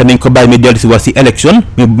fi naka nañ ko bàyyi mi dellu si war si élection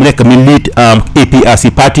mu nekk mi lead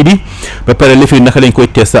APRC parti bi ba pare la fi naka lañ koy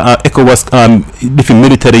test ECOWAS defi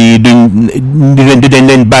militaire yi dañ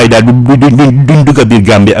leen bàyyi daal duñ dugga biir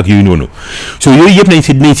Gambie ak yooyu noonu so yooyu yëpp nañ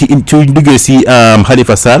si suñ duggee si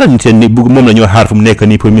Halifa Sallah ñu seen ni moom la ñoo xaar fu mu nekk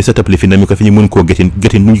nii pour ñu set up li fi na mi ko fi ñu mun koo gétin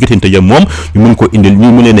tëjee moom ñu mun koo indil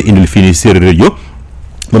ñu mun leen a indil fii nii Séeréer rajo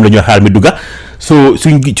moom la ñoo xaar mi dugga so su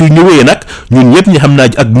ñëwee nag ñun ñëpp ñu xam naa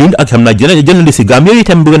ak ñun ak xam naa journaliste si Gambie yooyu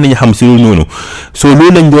itam bëgg nañu xam si loolu noonu so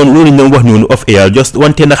loolu lañ doon wax noonu off air just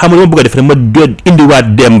wante nag xam nga ma bëgg a def rek ma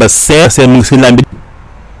indiwaat Demba seen mu ngi si lambi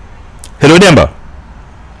hello Demba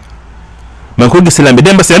maa ngi ko gis si lambi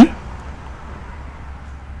Demba seen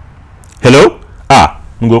hello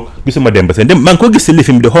mu ngoog gisuma Demba seen maa ngi ko gis si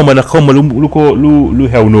lifin bi de xaw ma lu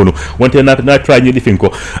xew noonu wante naa try ñu lifin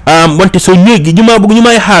ko wante soo ñëwee ñu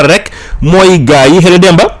may xaar rek mooy gaa yi hello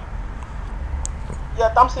Demba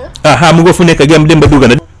mu ngoog fu nekk gam Demba dugg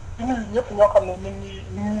na di nuyu ñëpp ñoo xam ne ñu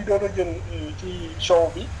ngi doon a jël ci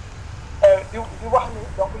show bi di wax ni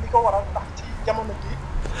donc li ko waral ndax ci jamono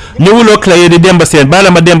ji ñëwuloo clé di Demba seen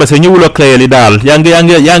baala ma Demba seen ñëwuloo clé li daal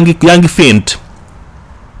yaa ngi faint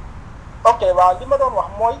ok waaw li ma doon wax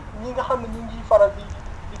mooy ñi nga xam ne ñu ngi faral di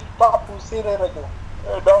topp Séeréer rajo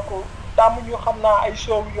donc tàmm ñu xam naa ay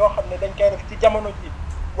show yoo xam ne dañ koy def ci jamono ji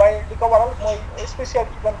waaye li ko waral mooy spécial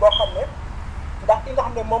event boo xam ne ndax ki nga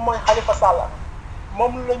xam ne moom mooy Halifa Sallah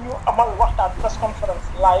moom la ñu amal waxtaan press conference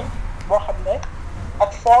live boo xam ne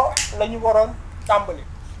ak foo la ñu waroon tàmbali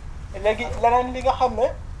léegi leneen li nga xam ne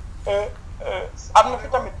am na fi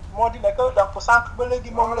tamit moo di nekk donc sànq ba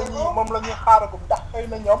léegi moom la ñuy xaaragum ndax xëy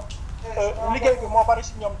na ñoom liggéey bi moo bari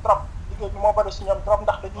si ñoom trop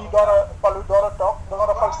ndax dañuy door a falu door a toog door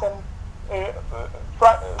a fal seen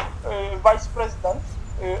vice président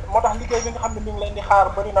moo tax liggéey bi nga xam ne mi ngi leen di xaar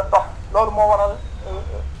bari na toog loolu moo waral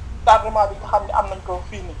tardement bi nga xam ne am nañ ko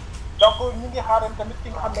fii nii donc ñu ngi xaaral tamit ki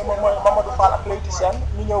nga xam ne moom mooy Mamadou Fall ak Leyti Sène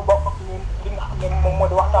ñu ñëw bokk ak ñun li nga xam ne moom moo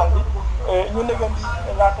di waxtaan bi ñu negeen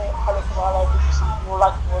di laata xale si maanaam dugg si ñu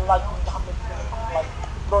laaj li nga xam ne dinañ ko laaj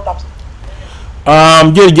loo tam si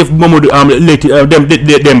jërëjëf Mamadou Leyti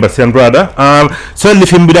Demba Sène brother so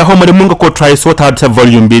lifin bi daa xaw ma de mun nga koo try sort out sa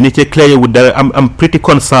volume bi ni ci clear wu dara am pretty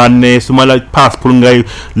concerned ne su ma la pass pour ngay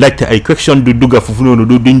laajte ay question du dugga foofu noonu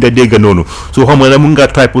du duñ la dégg noonu so xaw ma ne mun nga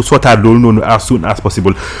try pour sort out loolu noonu as soon as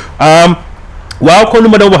possible waaw kon lu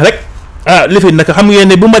ma doon wax rek lifin nag xam ngeen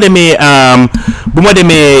ne bu ma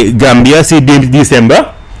demee Gambia si December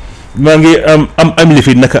maa ngi am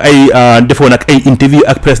lifin naka ay defoon ak ay interview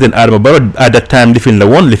ak président Adama Barrow at that time lifin la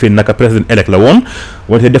woon lifin naka président elect la woon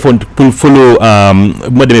wante defoon pour follow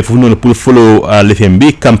bu ma demee foofu noonu pour follow lifin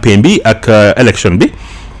bi campagne bi ak election bi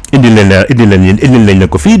indil leen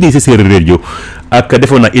ko fii di si Séeréer radio ak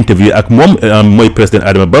defoon naa interview ak moom mooy président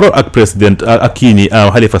Adama Barrow ak président ak kii nii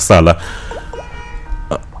Halifa Sallah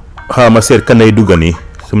xaama seet kan lay dugga nii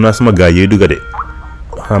sama gaay yi dugga de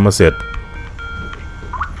xaama seet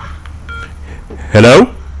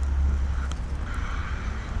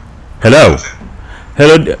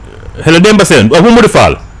hello Demba Sène Mamadou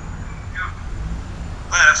Fall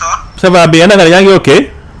ça va bien naka yaa ngi ok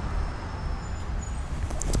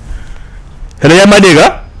hello yaa ma dégg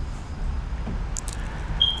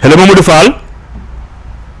hello Mamadou Fall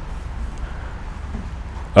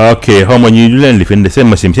ok xaw ma ñu leen lifin de seen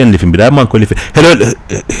machine seen lifin bi daal maa ngi ko lifin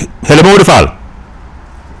hello Mamadou Fall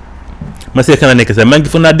ma see kana nekk sa maa ngi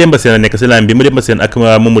foog naa Demba Sène a nekk si line bi ma Demba Sène ak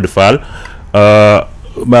Mamadou Fall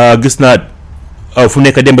ma gis naa fu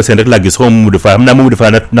nekk Demba Sène rek laa gis xaw ma Mamadou Fall xam naa Mamadou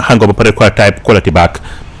Fall na xàngo ba pare quoi type quality back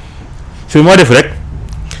fi moo def rek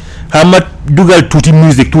xam ma dugal tuuti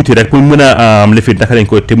musique tuuti rek pour mën a lifin naka lañ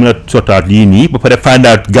ko te mën a sottaat lii nii ba pare find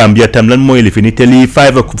out Gambia tam lan mooy lifin nii te lii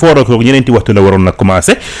 4 o'clock ñeneenti waxtu la waroon na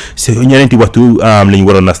commencé si ñeneenti waxtu lañ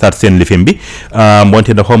waroon na start seen lifin bi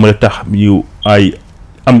wante na xaw ma la tax yu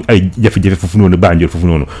am ay jafe-jafe foofu noonu Banjul foofu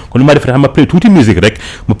noonu kon lu ma def rek xam ma play tuuti musique rek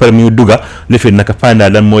mu pare mu dugga lifin naka find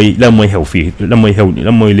out lan mooy xew fii lan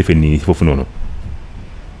mooy lifin nii foofu noonu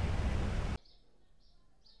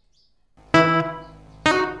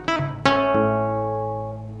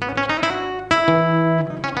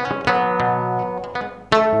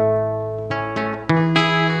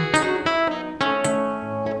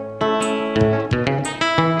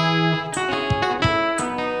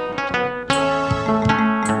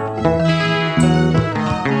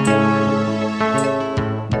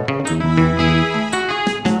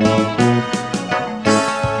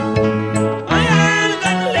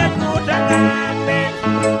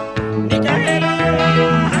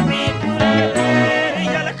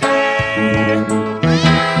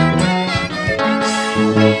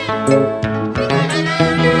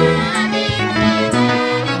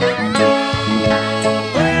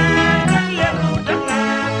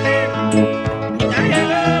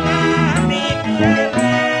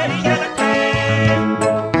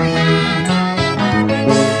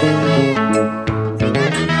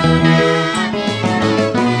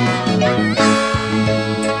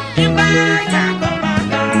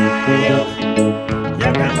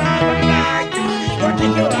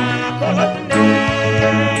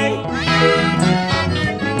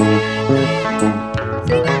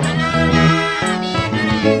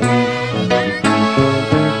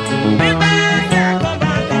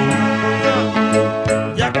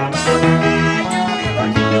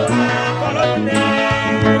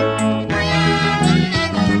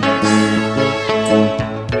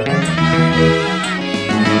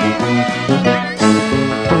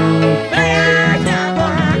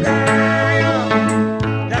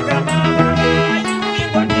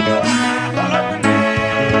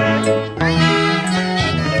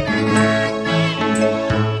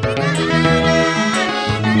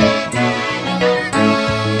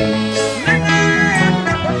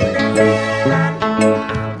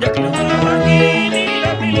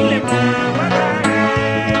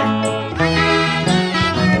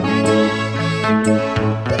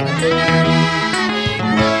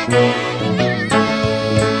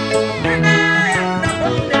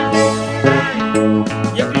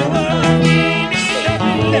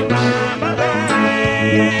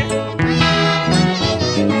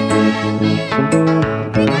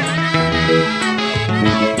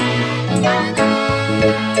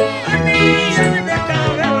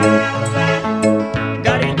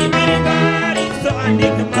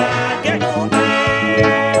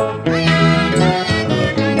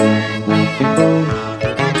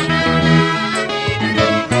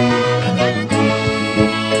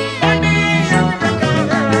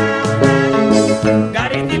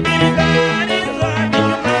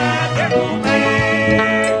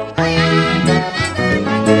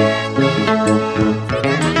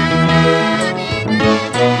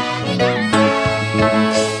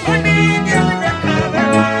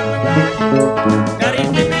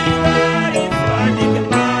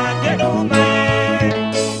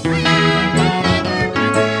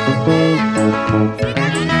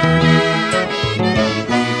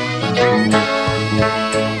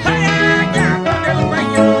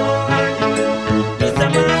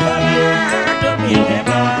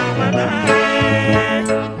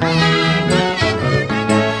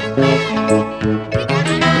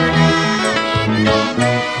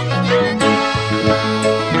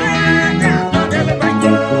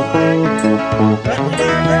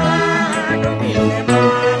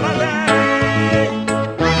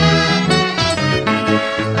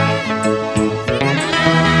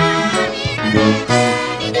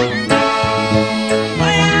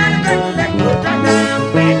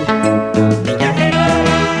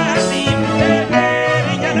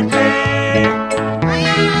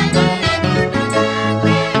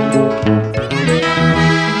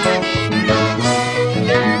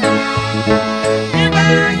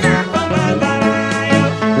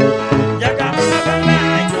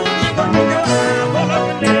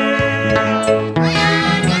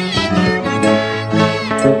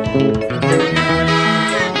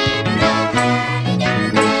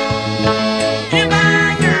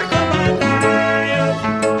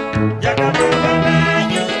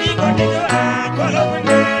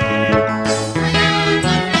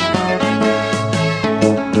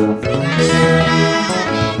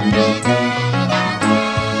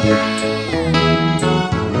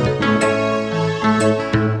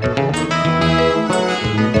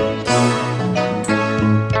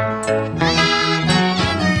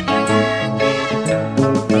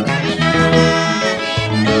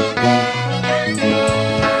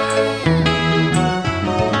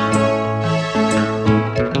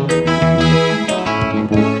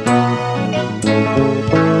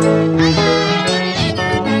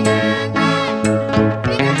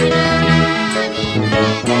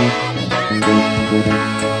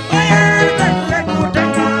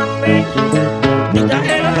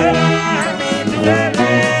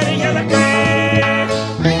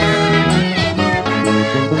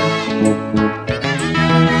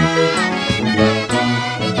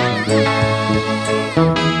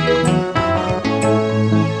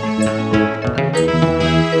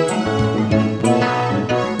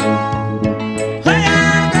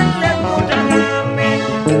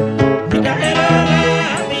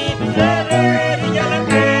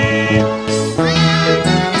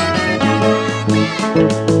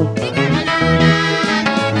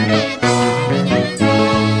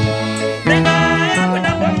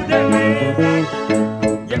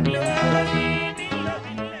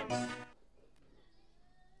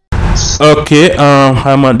Okay,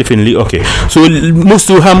 hama definitely okay. So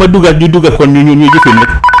mustu hama duga kon ñu jëfin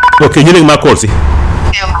rek. Okay, ñu leg ma call si.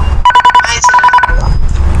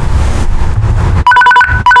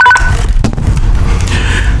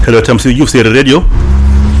 Hello, Tamsir Diouf Serer Radio.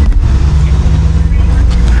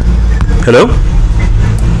 Hello.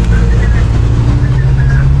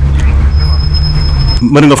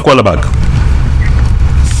 Mën nga call back.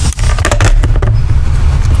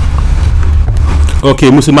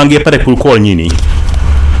 Okay, musu maa ngi pare pour call ñii nii.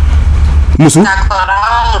 Musu.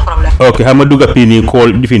 Okay, xam nga dugg fii nii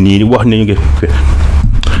call di fi nii wax ne ñu ngi.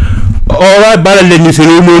 Alright, balal leen ñu si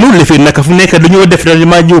loolu noonu li fi naka fu nekk dañoo def daal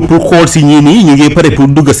maa ñëw pour call si ñii nii ñu ngi pare pour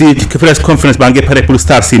dugg si press conference baa ngi pare pour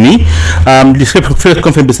start si nii di press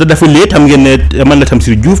conference bi sax dafa late xam ngeen ne man la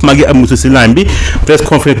Tamsir Diouf maa ngi am musu si line bi press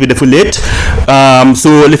conference bi dafa late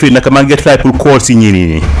so li fi naka maa ngi try pour call si ñii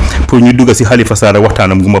nii pour ñu dugg si Halifa Sallah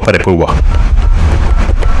waxtaanam gu ma pare pour wax.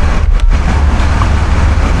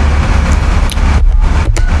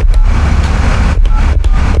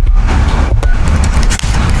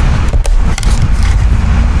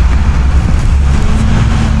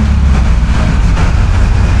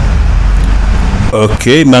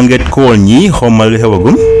 Okay, maa ngi call ñi xawma li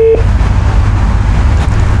xewagum.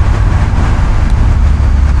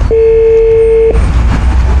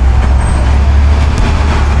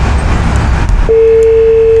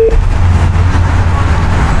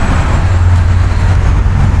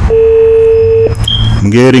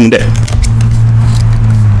 Ngi ring de.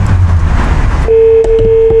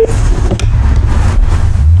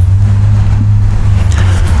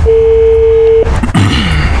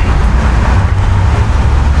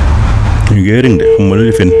 Ring de mo la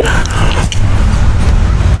defen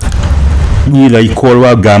ñi lay call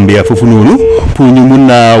wa Gambia fofu nonu pour ñu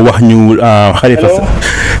mëna wax ñu Halifa.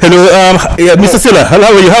 Hello Mr. Sallah, how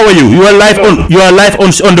are you? You are live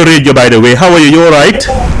on the radio, by the way. How are you? You all right?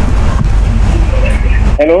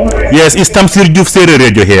 Hello? Yes, it's Tamsir Diouf Serer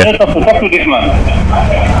Radio here. Yes, talk to this man.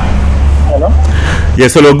 Hello?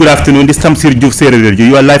 Yes, hello, good afternoon. This is Tamsir Diouf Serer Radio.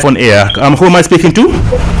 You are live on air. Who am I speaking to?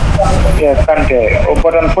 Yes, Kante.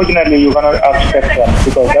 But unfortunately, you cannot ask questions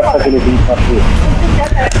because that facility is not here.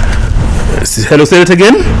 Hello, say it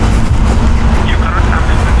again.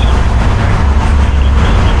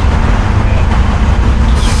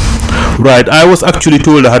 Right, I was actually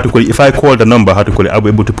told I had to call. If I called the number, I had to call. I'll be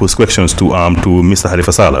able to pose questions to Mr.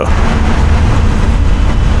 Halifa Sallah.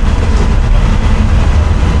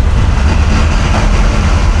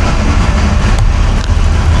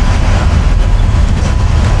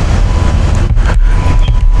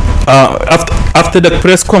 After the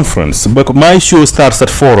press conference, but my show starts at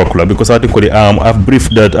 4 o'clock because I've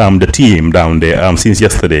briefed that the team down there since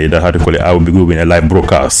yesterday that I will be doing a live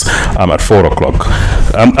broadcast at 4 o'clock.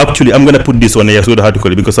 Actually, I'm gonna put this on air so that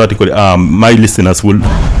because my listeners will.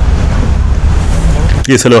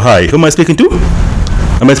 Yes, hello, hi. Who am I speaking to?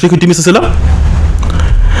 Am I speaking to Mr. Sallah?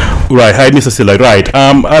 Right, hi, Mr. Sallah. Right,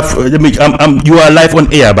 you are live on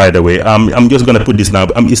air, by the way. I'm just gonna put this now.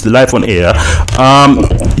 It's live on air.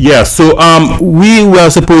 Yeah. So we were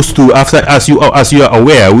supposed to, as you are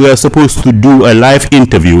aware, we are supposed to do a live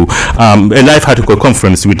interview, a live article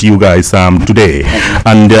conference with you guys today,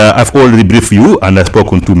 and I've already briefed you, and I've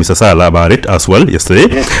spoken to Mr. Sallah about it as well yesterday.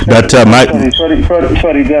 Yes, that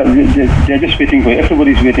sorry, they're just waiting for you.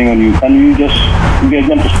 Everybody's waiting on you. Can you just we are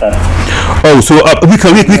going to start? Oh, so we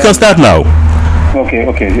can start now. Okay,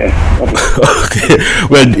 yes. Okay.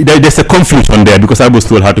 Well, there's a conflict on there because I was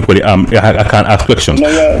told how to call it. I can't ask questions. No,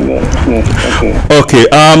 yeah, okay.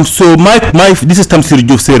 So my this is Tamsir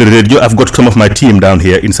Diouf Serer Radio. I've got some of my team down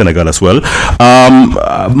here in Senegal as well.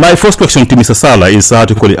 My first question to Mr. Sallah is how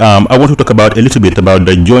to call it. I want to talk about a little bit about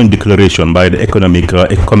the joint declaration by the Economic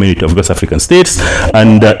Community of West African States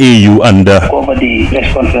and AU and. Over the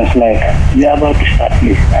press conference, like we are about to start,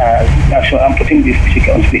 please. So I'm putting this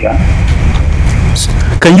speaker on speaker.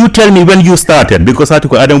 Can you tell me when you started? Because I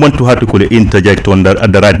don't want to interject on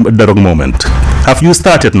at the wrong moment. Have you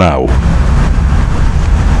started now?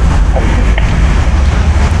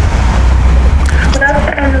 Good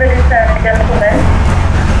afternoon, ladies and gentlemen.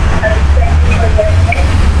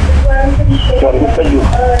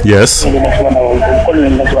 Yes. I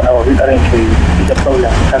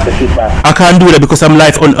can't do that because I'm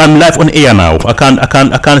live on air now. I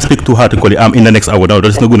can't speak to her to call it in the next hour now.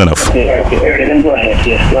 That's not good enough. Okay, then go ahead.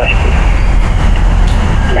 Yes, go ahead.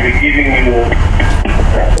 We're giving you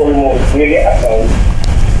almost really account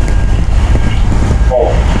of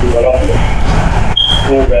development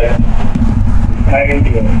so that time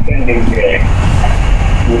you are spending there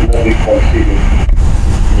will not be considered.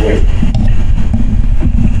 Yes.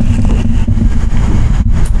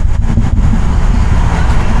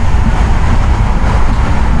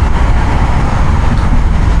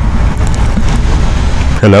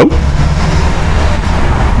 hello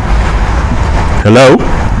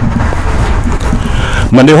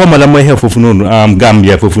man de xawma la mooy xew foofu noonu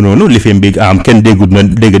Gambia foofu noonu li fi mbig kenn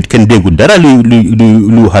déggul dara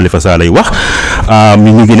lu Halifa Sallah wax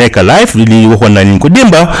ñu ngi nekk live li waxoon naa leen ko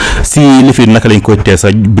démba si li fi naka lañ ko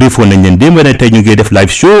teesa briefoon nañ leen démba ne tey ñu ngi def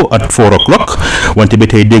live show at 4 o'clock wante ba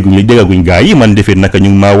tey déggaguñ gaa yi man defi naka ñu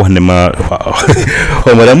ngi maa wax ne ma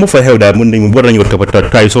xawma la mu fa xew daal mun nañ war nañu toppatoo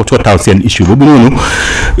try soo taal seen issue boobu noonu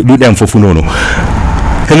du dem foofu noonu.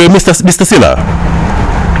 Hello Mr. Sallah.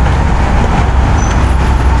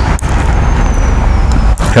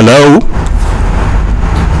 Hello.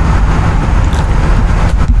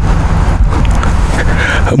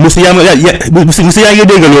 Monsieur yaa ngi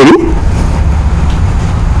dégg loolu.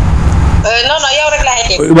 non yow rek laay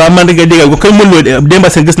dégg. waaw man nga dégg ko kay mën loo Demba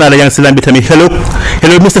Sène gis naa la yaa ngi si laan bi tamit hello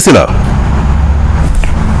Mr. Sallah.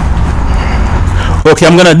 ok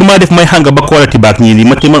am nga nag du ma def may xanga ba quality back ñii nii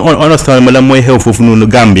man understand ma la mooy xew foofu noonu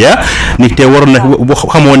Gambia nit te waroon na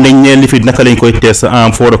xamoon nañ ne li fi naka lañ koy tees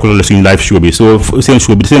en 4 o'clock la suñu live show bi so seen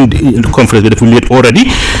show bi seen conference bi dafa late already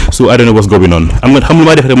so I don't know what's going on am nga xam lu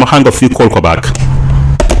ma def rek ma xanga fii call ko back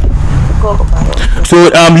so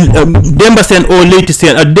Demba Sène o Leyti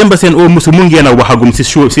Sène Demba Sène o Musu mun ngeen a waxagum si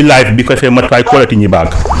show si live bi ko fee ma try quality ñi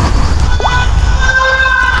back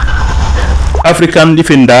African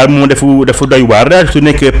lifin daal moo dafa doy waar daal su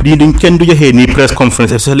nekkee lii duñ kenn du joxee nii press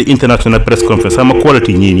conference especially international press conference sama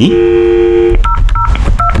quality ñii nii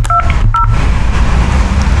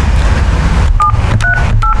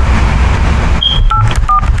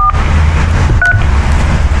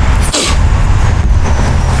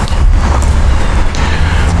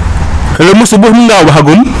hello Musu boobu mun ngaa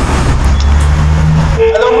waxagum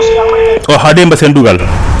oh xa Demba Sène dugal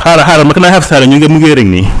xaaral ma kanaa xaf saala ñu ngi mu ngi rek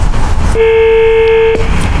nii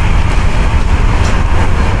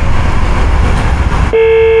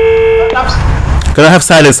Can I have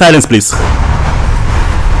silence please?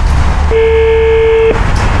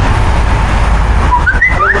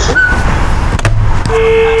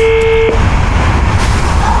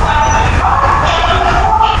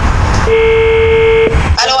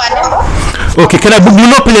 Okay, can I book you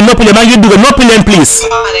noppi leen maa ngi dugg noppi leen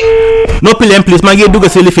please maa ngi dugg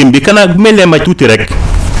si lifin bi kana mel leen ma tuuti rek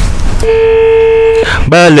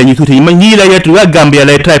ba la ñu tuuti man ñii la yetu waa Gambia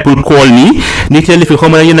lay try pour call nii ni te lifi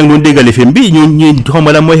xawma la yéen a ngi doon déggal film bi ñu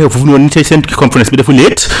xawma la mooy xew foofu noonu ni seen conference bi dafa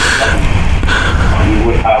late.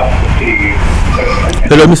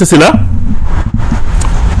 Hello Mr. Sallah.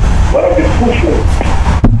 One of the crucial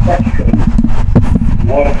questions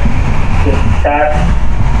was to start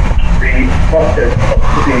the process of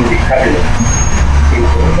putting the cabinet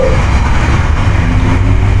into order.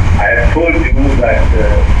 I have told you that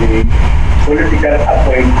the political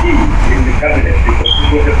appointees in the cabinet, because it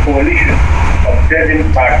was a coalition of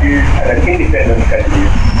 7 parties and an independent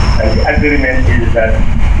candidate, and the agreement is that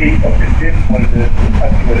each of the stakeholders is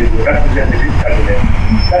actually represented in the cabinet.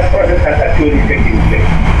 That process has actually taken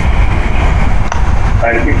place,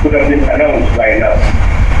 and it could have been announced by now.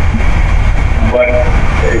 But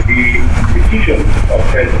the decision of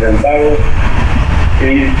President Barrow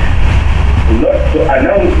is not to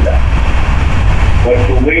announce that, but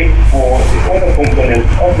to wait for the other components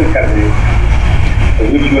of the cabinet,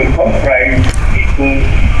 which will comprise people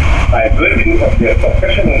by virtue of their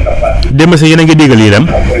professional capacity. Demba Sène yéen a ngi déggal yi dem.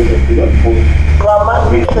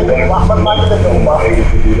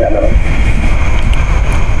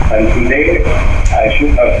 And today I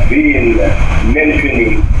should have been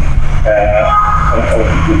mentioning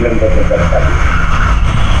the members of that cabinet.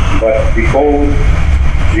 But because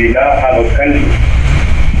we now have a country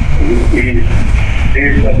which is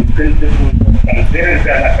based on the principles of transparency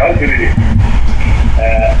and accountability,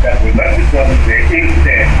 that will not become the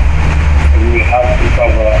instead we will have to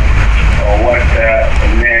cover what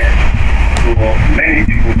led to many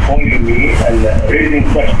people calling me and raising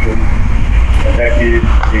questions, that is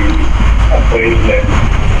the appointment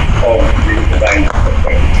of the divine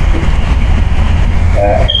authority.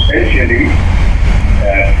 Essentially,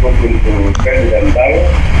 spoken to President Barrow,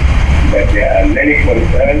 that there are many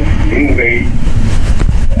concerns being raised.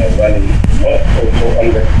 One must also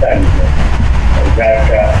understand that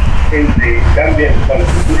in the Gambian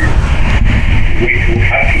constitution, which we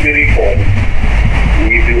have to be reformed,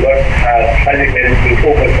 we do not have parliamentary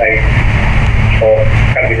oversight of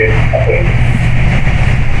cabinet appointments.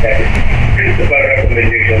 That is the principal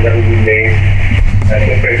recommendation that we made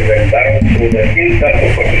to President Barrow, so that in terms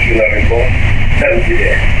of constitutional reform, that will be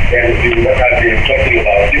there. Then we will not have been talking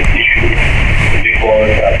about this issue because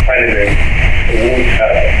Parliament would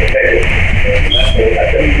have decided National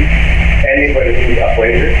Assembly. Anybody who is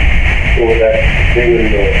appointed so that they will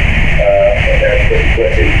know that the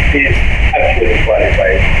person is actually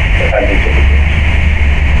qualified to handle the position.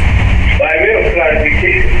 By way of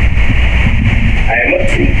clarification, I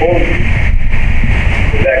must inform you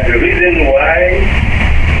that the reason why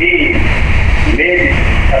he made it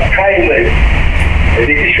a primary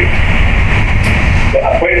decision to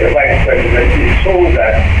appoint the vice president is so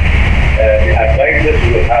that the advisors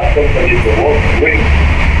will have somebody to work with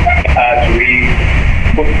as we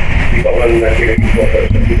put the government in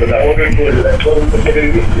office. Because I already told you that the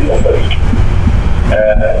secretary is in office.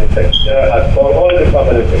 The secretary has called all the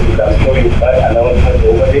permanent secretaries. I'm sure you've had announcements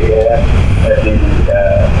over the air the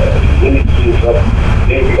ministries of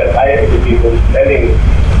political higher education telling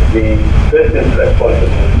the persons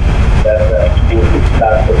responsible that we will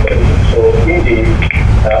start the president. So indeed,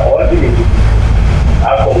 all the ministries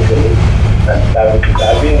are functioning and services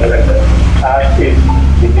are being rendered as if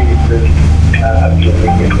the ministers are actually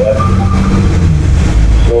in work.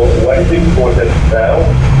 So what is important now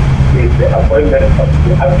is the appointment of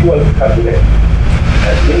the actual cabinet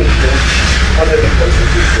and ministers under the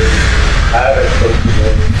constitution are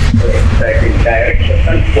responsible for extracting direction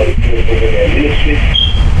and control over their ministries,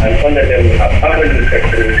 and under them we have permanent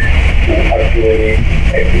secretaries who actually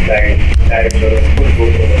exercise direction and control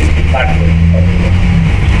over the department of the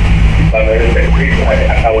permanent secretaries are the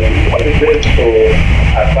accounting officers. So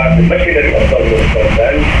as far as the machinery of government is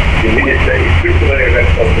concerned, the minister is principally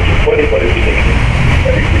responsible for the qualification,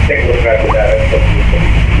 but it's the technocrats that are responsible for the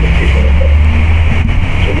implementation of government.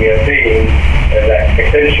 So we are saying that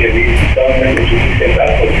essentially the government institutions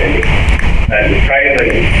are functioning, and the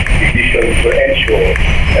primary decision to ensure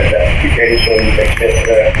that detention,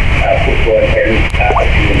 etc., football and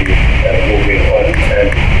actually moving on,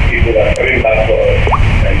 and people are coming back to us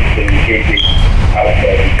and indicating how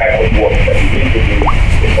the type of work that we need to do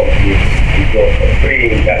to complete the job of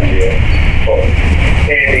freeing Gambia from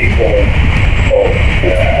any form of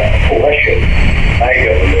coercion by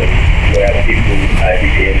government where people are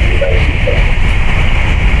detained without system.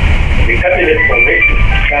 The cabinet formation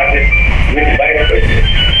started with the vice president,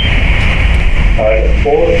 and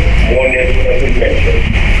 4 more names have been mentioned,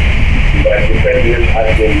 but the president has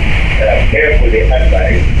been carefully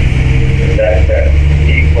advised that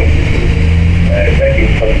he constitutes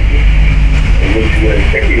vetting committee, which will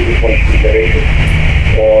take into consideration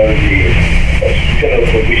all the constitutional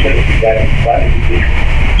provisions regarding qualification,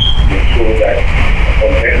 so that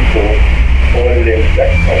from henceforth all names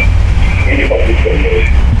that come in the public domain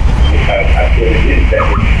we have actually been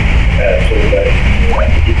vetted so that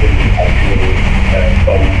people will actually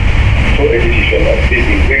come to a decision of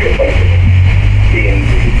building greater confidence in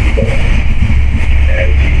the government. And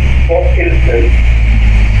the fourth instance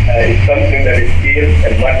is something that is still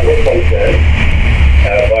a matter of concern,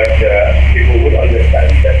 but people will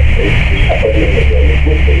understand that it's the appointment of the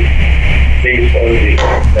good thing based on the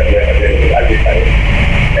that were available at the time.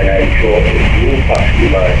 And I'm sure it will pass the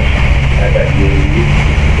mind that will be used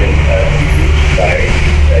by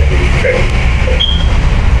the president.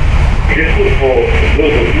 It is good for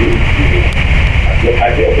those of you who have not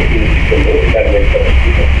had the opportunity to know the government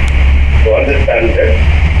constitution to understand that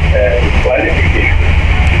the qualification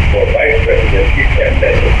for vice president is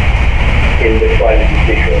embedded in the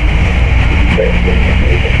qualification to be president of the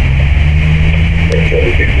nation. Section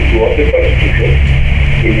 62 of the Constitution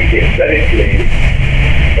indicates very clearly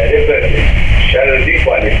that a person shall be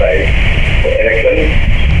qualified for election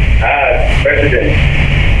as president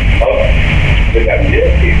of the Gambia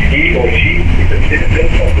if he or she is a citizen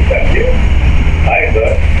of the Gambia,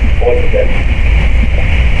 either or the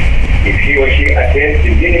if he or she attains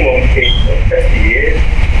the minimum age of 30 years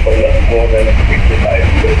or not more than 65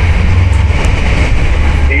 years.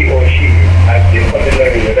 He or she has been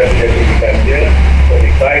ordinary resident in the Gambia for the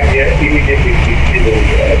 5 years immediately preceding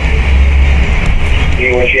the election. He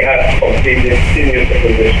or she has completed senior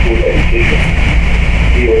secondary school education.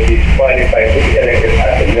 He or she is qualified to be elected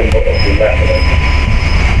as a member of the National Assembly.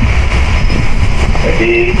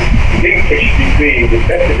 The linkage between the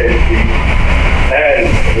presidency and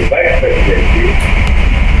the vice presidency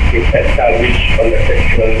is established under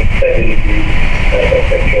Section 70 of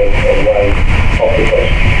Section 1 of the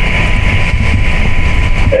Constitution.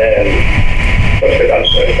 And Section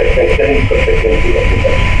 7 of Section 2 of the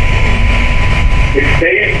Constitution. It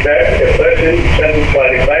states that a person shall be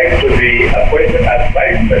qualified to be appointed as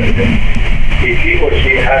vice president if he or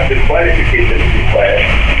she has the qualifications required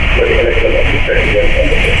for the election of the president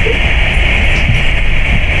and the president.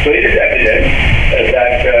 So it is evident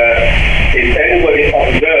that if anybody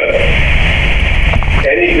observes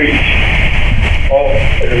any breach of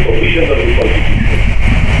the provisions of the Constitution,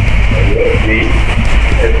 we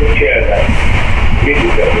took care that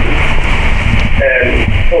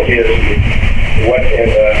obviously,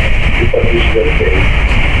 whatever the constitution says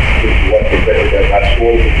is what the president has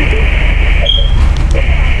sworn to do.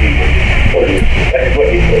 That is what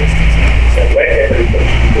he says. And whatever the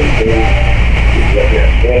constitution says is what they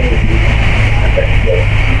are sworn to do, and that is what.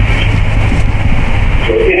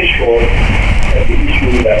 So in short, the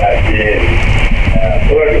issue that has been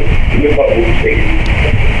brought to the public space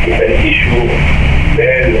is an issue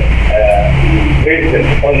then based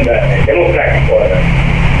under a democratic order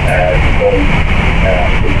from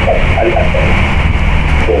Al-Assad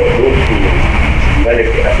for those who manage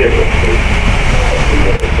the affairs of state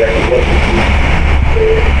exactly what to do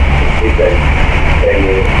is that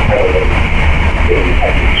any government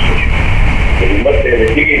administration. So we must say the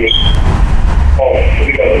beginning of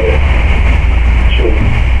the government should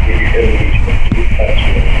be determination to be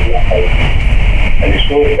transferred to the house. And it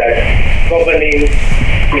shows that governing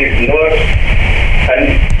is not an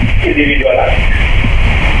individual act,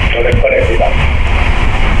 not a collective act.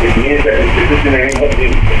 It means that the citizenry must be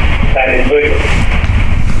standing version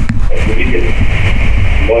of the beginning.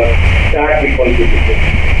 Must start the contribution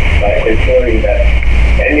by ensuring that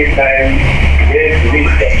anytime there is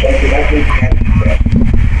reached that something happens,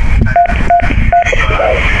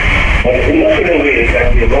 but not in a way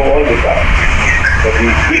that we know all the time, but we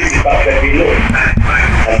speak the fact that we know.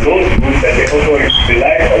 And those groups that the authorities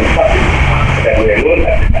rely on facts that were known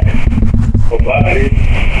at the time, probably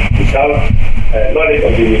without knowledge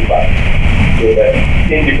of the new facts, so that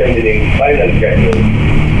in determining the final judgment,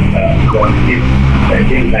 what is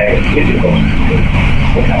in line with the constitution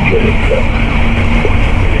was actually done.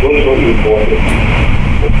 It's also important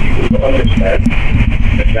for people to understand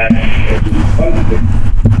that the conflict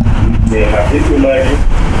they have been emerging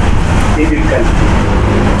in this country.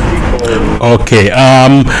 Okay,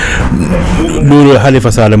 loolu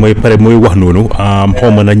Halifa Sallah mooy pare mooy wax noonu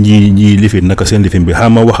xawma na ñi lifin naka seen lifin bi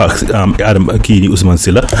xama wax ak Adam kii ni Ousmane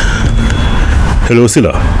Silla. Hello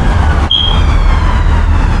Silla.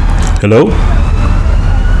 Hello.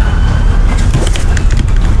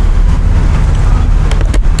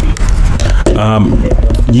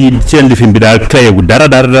 ñi seen lifin bi daal créé wu dara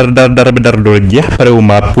doo jeex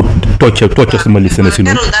parewuma pour tocc sama liste na si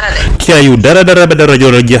noonu créé wu dara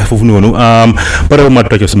joo jeex foofu noonu parewuma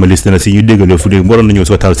tocc sama liste na si ñu déggaloo fu dégg waroon nañoo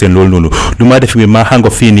sootal seen loolu noonu lu ma def bi ma hang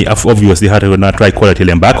of fii nii obviously xaate naa try quality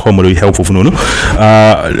leen baak xaw ma luy xew foofu noonu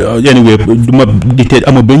anyway du ma di te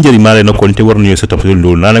ama ba njëriñ maa leen na kon te waroon nañoo sootal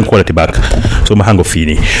loolu naa leen quality baak so ma hang of fii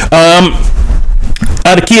nii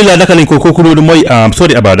kii la naka lañ ko kooku loolu mooy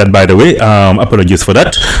sorry about that by the way apologies for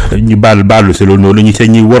that ñu baalu si loolu noonu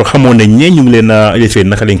ñu war xamoon nañ ne ñu ngi leen a defee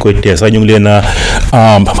naka lañ koy tee sax ñu ngi leen a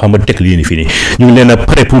xam nga teg lii ni fii nii ñu ngi leen a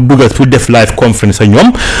pare pour dugal pour def live conference ak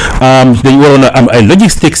ñoom dañ waroon a am ay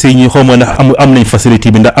logistics yi ñu xaw ma ndax am nañ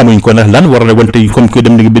facilité bi ndax amuñ ko ndax lan war na wante comme que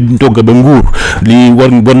dem ba togg ba nguur lii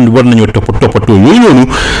war nañoo toppatoo yooyu noonu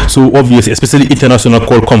so obvious especially international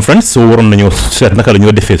call conference so waroon nañoo seet naka la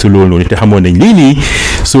ñoo defee si loolu noonu te xamoon nañ lii nii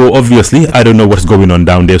so obviously I don't know what's going on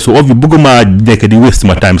down there so bëgguma nekk di waste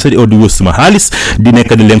ma time sax di waste ma xaalis di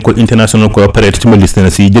nekk di leen ko international coopérate suma liste na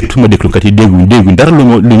si suma déglukat yi dégguñ dara lu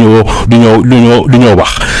ñoo wax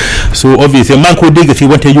so obviously maa ngi ko dégg fii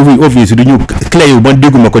wante yu obviously du ñu clé yu man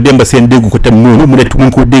dégguma ko Demba Seen déggu ko tam noonu mu ne mu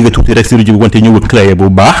ngi ko dégg tuuti rek si rajo bi wante ñëwul clé bu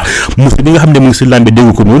baax musu bi nga xam ne mu ngi si lambe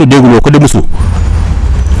déggu ko noonu dégguloo ko de musu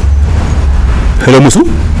hello musu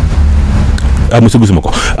musu gisuma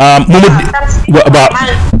ko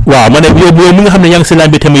waaw ma ne yow mi nga xam ne yaa ngi si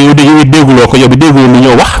lambe tamit yow dégguloo ko yow bi dégguloo lu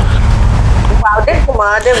ñoo wax waaw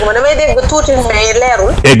dégguma damay dégg tuuti mais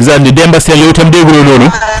leerul exactement Demba Seen yow itam dégguloo noonu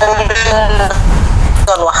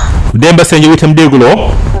doon wax Demba Seen yow itam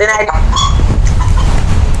dégguloo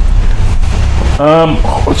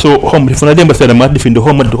so xom fu na Demba Seen ma difindi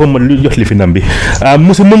xom ma lu jox li fi nam bi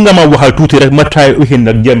musu mun nga ma waxal tuuti rek ma try uhin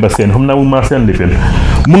ak Demba Seen xam naa mu ma seen li fi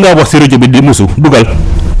mun nga wax si rajo bi di musu dugal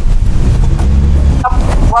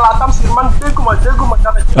voilà Tamsir man dégguma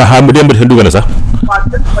dara mu Demba Seen dugal na sax waaw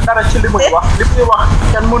dégguma dara ci li muy wax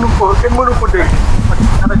kenn mënu ko dégg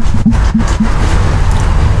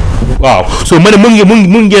waaw so ma ne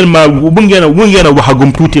mun ngeen a waxagum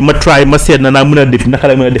tuuti ma try ma seet na naa mën a def naka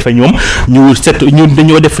la mën a defee ñoom ñu set ñu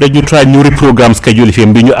dañoo def rek ñu try ñu reprogramme schedule fi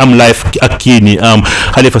bi ñu am live ak kii nii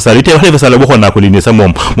Halifa Sallah yi te Halifa Sallah waxoon naa ko lii nii sax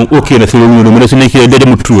moom ok na si loolu noonu mu ne su nekkee da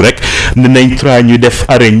demul true rek dinañ try ñu def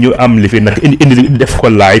arrange ñu am li fi nag indi def ko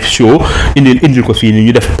live show indil ko fii nii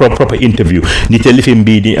ñu def proper interview ni te li fi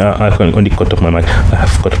mbii di on the cut of my mic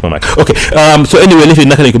ok so anyway li fi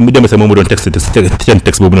naka lañ ko mu dem sax moom mu doon texte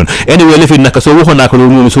boobu noonu anyway li fi naka soo waxoon naa ko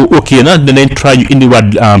loolu noonu soo ok na danañ try ñu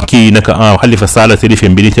indiwaat kii naka Halifa Sallah si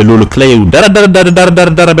lifin bi te loolu clé yu dara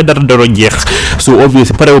jeex so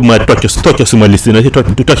obviously pare ma tocc suma liste na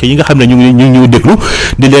tocc yi nga xam ne ñu déglu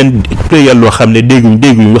di leen playal loo xam ne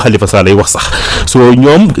dégguñu Halifa Sallah wax sax so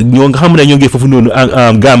ñoo nga xam ne ñoo ngi foofu noonu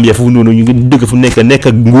Gambia foofu noonu ñu ngi dëgg fu nekk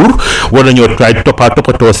ak nguur war nañoo try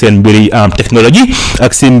toppatoo seen mbiri technologie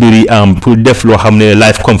ak seen mbiri pour def loo xam ne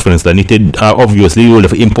live conference la ni te obviously loolu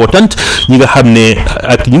dafa important ñi nga xam ne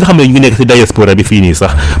ñu ngi nekk si diaspora bi fii nii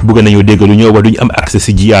sax bëgg nañoo dégg lu ñoo wax duñu am accès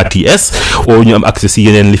si GRTS o ñu am accès si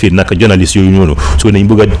yeneen lifin naka journaliste yooyu noonu so nañ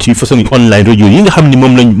bëgg a ci façon online radio yi nga xam ne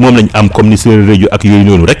moom lañ am comme ni seen radio ak yooyu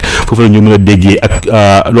noonu rek foofu la ñu mën a déggee ak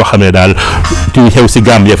loo xam ne daal tu xew si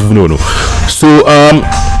Gambia foofu noonu so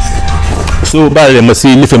baale ma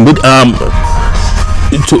si lifin bi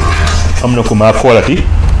am na ko maa koolati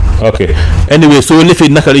ok anyway so lefi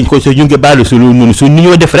naka lañ ko so ñu ngi baalu si loolu noonu so ni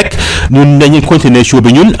ñoo def rek ñun dañuy continuer show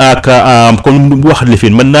bi ñun ak comme wax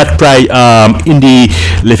lefin mën naa try indi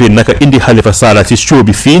Halifa Sallah si show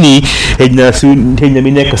bi fii nii xëy na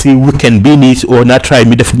mi nekk si weekend bi nii o naa try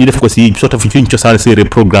ñu def ko si sort of suñ cosaan séeréer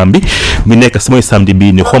programme bi mi nekk mooy samedi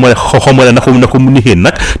bii nii xawma la na ko mu nixeen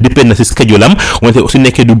nag dépend na si schedule am wante su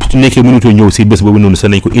nekkee mënutoo ñëw si bés boobu noonu sax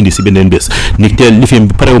nañ ko indi si beneen bés ni teel lifin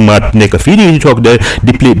pare ma nekk fii nii toog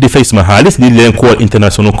di fay suma xaalis di leen call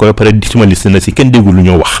international ko pare di suma liste na si kenn déggul lu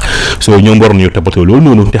ñoo wax so ñoom waroon ñu toppatoo loolu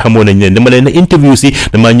noonu te xamoon nañ leen dama leen a interview si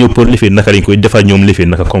damaa ñëw pour lifin naka lañ koy defal ñoom lifin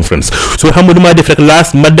naka conference so xam nga damaa def rek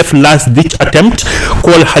last ditch attempt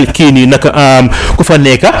call kii nii naka ku fa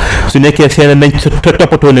nekka su nekkee seen nañ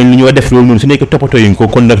toppatoo nañ lu ñoo def loolu noonu su nekkee toppatoo yi ko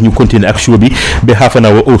kon nag ñu continuer ak show bi ba half an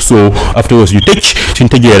hour or so afterwards ñu tëj suñ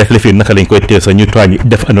tëjee rek lifin naka lañ koy teel sax ñu try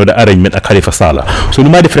def another arrangement ak Halifa Sallah so lu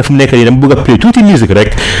maa def rek fu mu nekk nii dama bëgg a play tuuti musique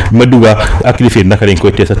rek ma dugga ak lifin naka lañ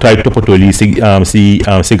koy teel sa try toppatoo lii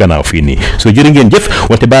si gannaaw fii nii so jërë ngeen jëf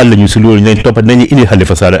wante baal lañu si loolu nañu indi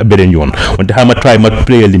Halifa Sallah beneen yoon wante xama try ma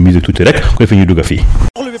playal li musique tuuti rek koy fi ñu dugga fii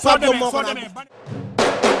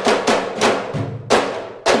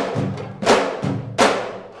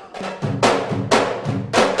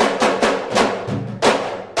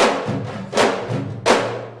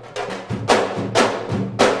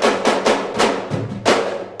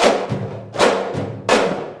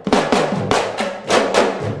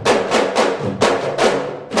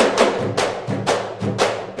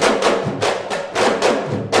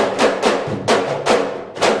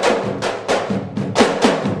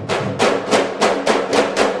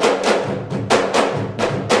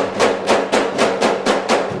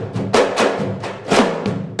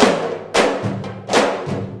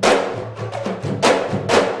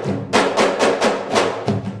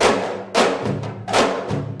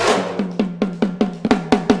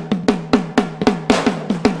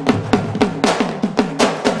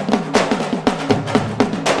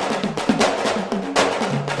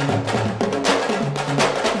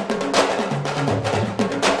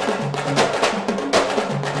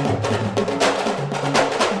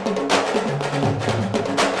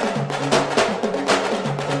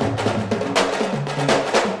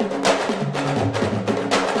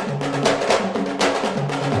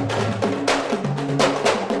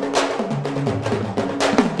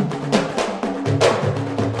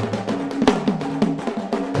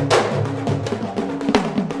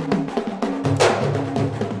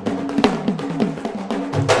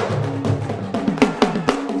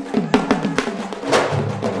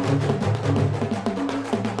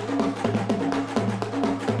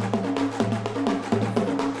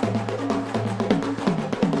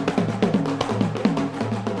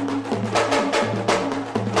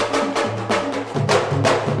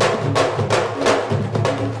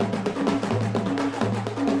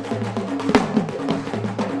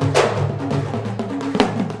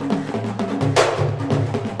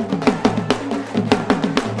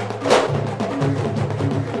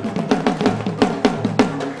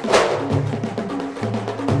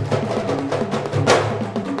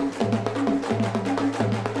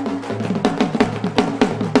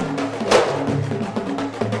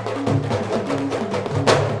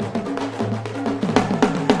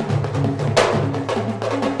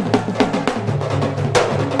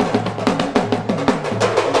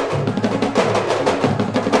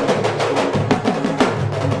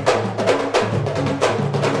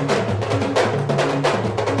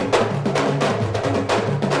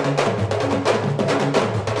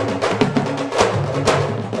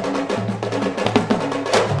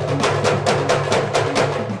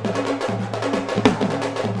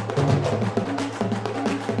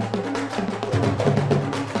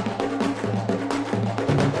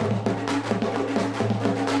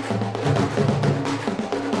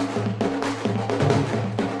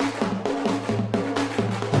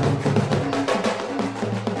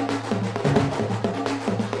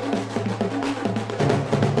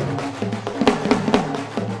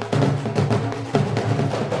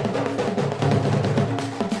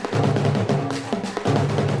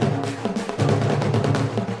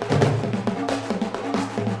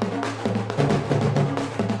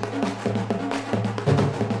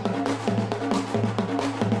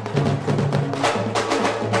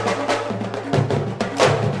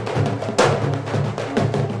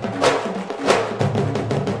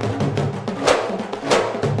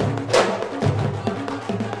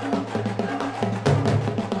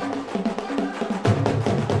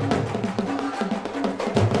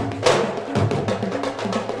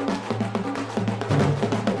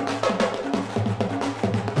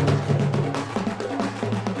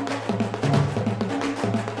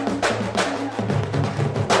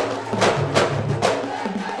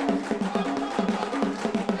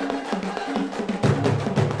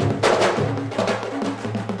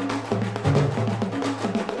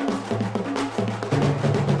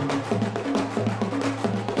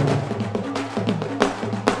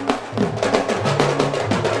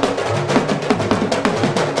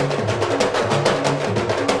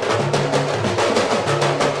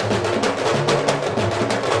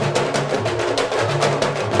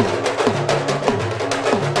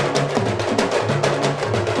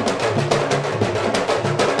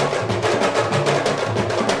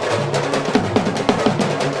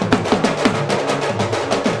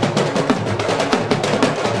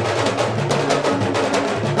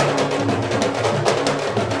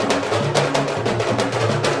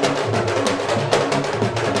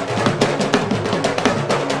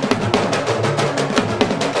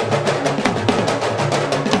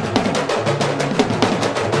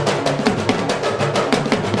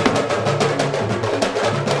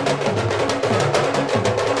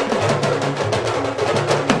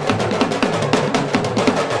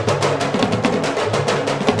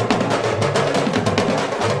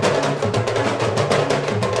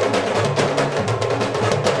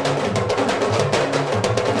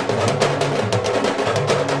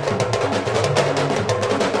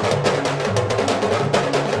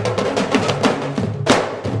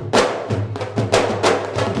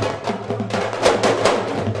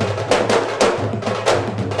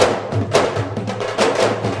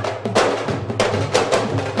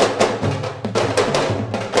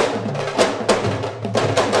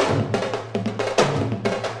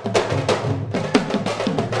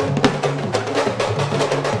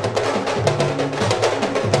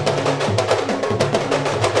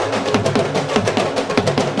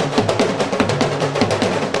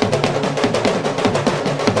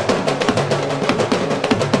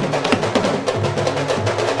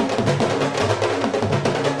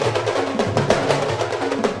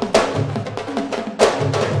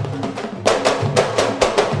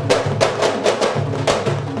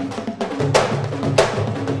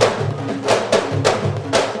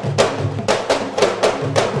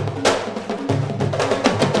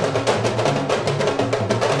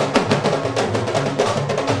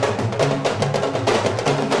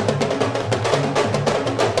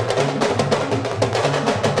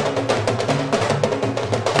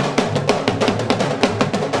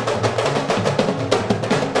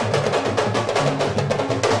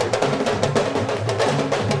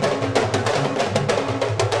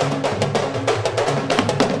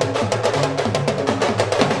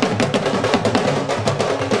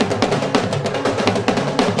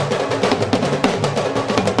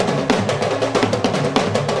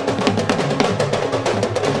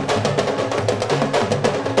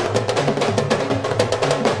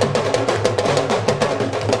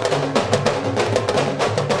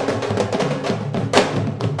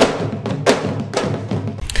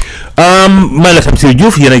maa la Tamsir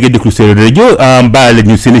Diouf yéen a ngi déglu Séeréer rajo bàyyi la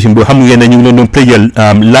ñu si lifin boo xam ngeen ne ñu ngi leen doon playal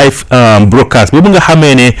live broadcast boobu nga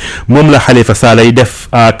xamee ne moom la Halifa Sallah yi def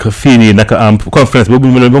ak fii nii nag conférence boobu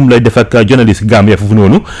moom lay def ak journaliste Gambia foofu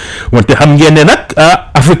noonu wante xam ngeen ne nag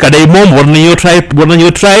Africa day moom war nañoo try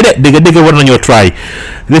de dégg war nañoo try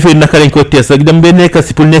lifin naka lañ koy tees ak dem ba nekk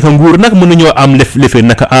si pour nekk nguur nag mën nañoo am lifin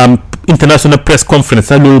naka international press conference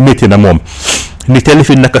sax loolu métti na moom ni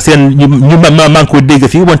téléphone naka seen ñu maa ngi ko dégg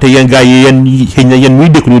fii wante yéen gars yi yéen xëy na yéen muy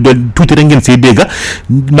déglu doon tuuti rek ngeen siy dégg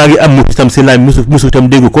maa ngi am itam si laaj musu itam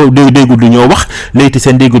dégg ko déggu du ñoo wax léegi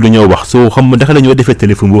seen déggu du ñoo wax soo xam naka la ñoo defee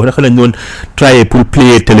téléphone boobu naka la ñu doon try pour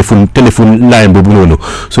player téléphone line boobu noonu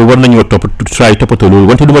soo war nañoo toppatoo loolu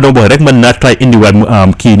wante du ma doon wax rek mën naa try indiwaat mu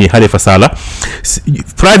kii nii Halifa Sallah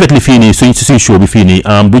privately fii nii suñ show bi fii nii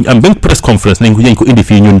duñ am benn press conference nañ ko indi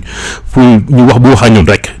fii ñun pour ñu wax bu wax ñun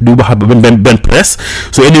rek du wax benn press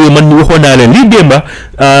so anyway man waxoon naa leen lii démba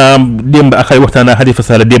ak xay waxtaan naa Halifa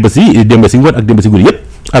Sallah démba si ngoon ak démba si guddi yëpp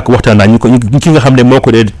ak waxtaan naa ñu ki nga xam ne moo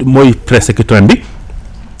ko dee mooy press secrétaire bi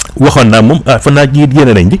waxoon naa moom fan naa ji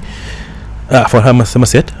génn nañ di fa xam sama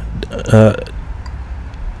seet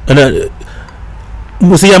ana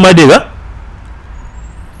Musu yaa maa dégg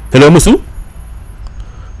hello Musu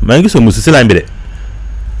maa ngi gisoo Musu si laan bi de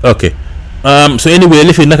ok so anyway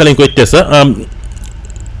li fi naka lañ koy test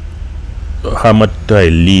xamataay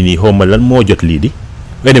lii nii xaw ma lan moo jot lii di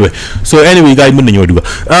anyway gars yi mën nañoo dugg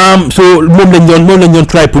so moom lañ doon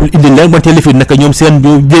try pour indi leen wante lifin naka ñoom seen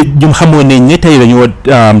ñoom xamoon nañ ne tey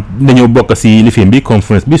dañoo bokk si lifin bi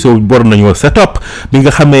conference bi so bor nañoo set up bi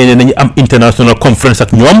nga xamee ne nañu am international conference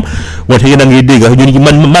ak ñoom wante yéen a ngi dégg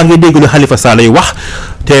man maa ngi dégg lu Halifa Sallah yi wax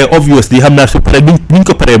te obviously xam naa su paree buñ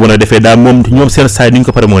ko paree mën a defee daal moom ñoom seen side niñ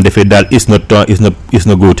ko paree mën a defee daal is not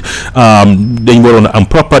good dañ waroon a am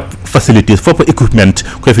proper facilities proper equipment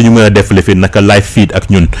koy fi ñu mën a def lifin naka live feed ak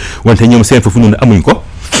ñun wante ñoom seen foofu noonu amuñ ko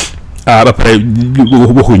ba pare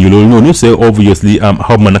waxuñu loolu noonu c'est obviously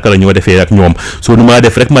xaw ma naka la ñoo defee ak ñoom so nu maa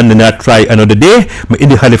def rek man naa try another day ma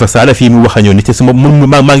indi Halifa Sallah fii mu wax a ñoon ni te sama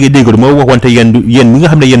maa ngi dégg lu ma wax wante yéen mi nga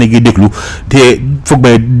xam ne yéen a ngi déglu te foog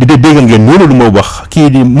ma dégg ngeen noonu lu ma wax kii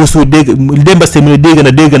di musu dégg Demba Sey mu ne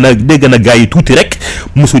dégg na gars yi tuuti rek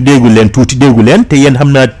musu déggu leen te yéen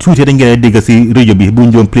xam naa tuuti rek ngeen a dégg si rajo bi bu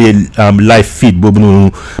ñu doon play live feed boobu noonu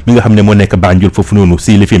mi nga xam ne moo nekk Banjul foofu noonu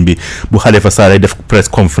si lifin bi bu Halifa Sallah def press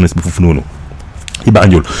conference bi foofu noonu ci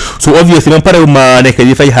Banjul so obviously man pare ma nekk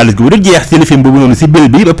di fay xaalis gu du jeex ci lifin boobu noonu si bill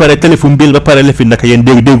bi ba pare téléphone bill ba pare lifin naka yéen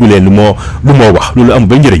déggu leen lu moo wax loolu am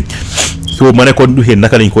ba njëriñ so ma nekkoon du xeen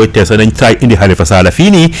naka lañ koy teesa nañ try indi Halifa Sallah fii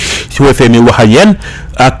nii su fekkee mi wax ak yéen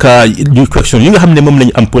ak question yi nga xam ne moom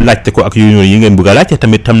lañu am pour laajte ko ak yu noonu yi ngeen bëgg a laajte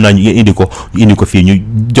tamit xam naa ñu indi ko fii ñu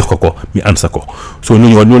jox ko mi ansa ko so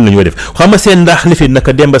loolu la ñoo def xam nga seen ndax lifin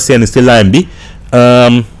naka Demba Seen si line bi ma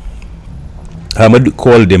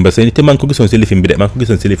call Demba Seen te maa ngi ko gisoon si lifin bi de maa ngi ko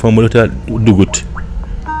gisoon si lifin ma lu tax dugut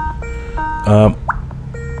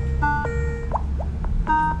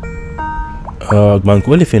maa ngi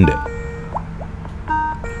ko lifin de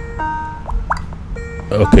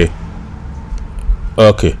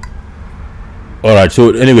ok alright so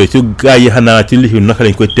anyway so gars yi xanaa ci lifin naka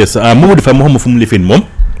lañ koy test moomu dafa moo xam fu mu lifin moom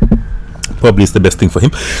probably is the best thing for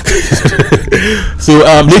him so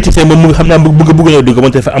léegi tey moom mu xam naa bëgg ñëw dugg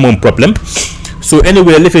moom dafa amoon problème so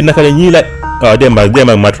anyway lifin naka la ñii la Demba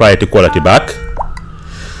ma try to call it back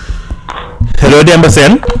hello Demba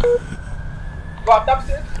Seen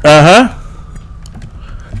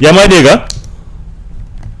yaa may dégg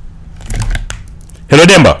hello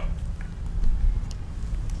Demba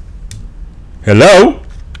hello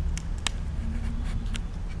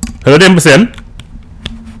Demba Seen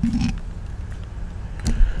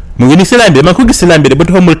mu ngi ni si line bi maa ngi ko gis si line bi de ba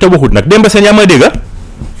taxaw mu te waxut nag Demba Seen yaa may dégg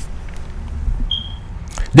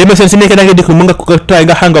Demba Seen su nekkee da nga dégg mu nga ko try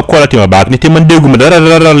nga xam nga koolati ma baak ni te man dégguma dara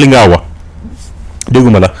li nga wax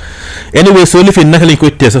dégguma la anyway soo lifin naka lañ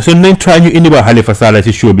koy tees so nañ try ñu indi waa Halifa Sallah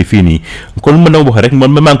si show bi fii nii kon mën na wax rek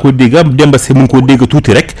man maa ngi ko dégg Demba Seen mu ngi ko dégg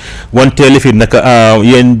tuuti rek wante lifin naka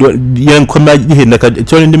yéen comme naa lifin naka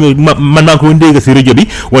soo leen demee man maa ngi ko dégg si rajo bi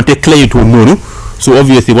wante clayito noonu so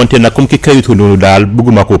obviously wante nag comme ki clayito noonu daal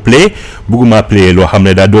bëgguma play loo xam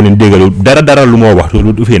ne daal doo leen déggalu dara lu moo wax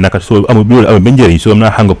loolu du fee naka soo amul benn njëriñ soo am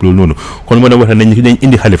naa xàngap loolu noonu kon mën a wax nañ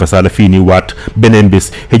indi Halifa Sallah fii nii waat beneen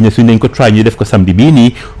bés xëy na su nañ ko try ñu def ko samedi bii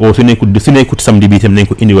nii o su nekkut samedi bii tam nañ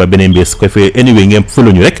ko indi waat beneen bés ko fee anyway ngeen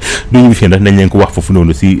follow ñu rek duñu fii nag nañ leen ko wax foofu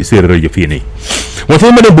noonu si Séeréer rajo fii nii wante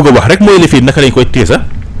ma doon bëgg a wax rek mooy li fii naka lañ koy teesa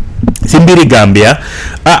si mbiri Gambia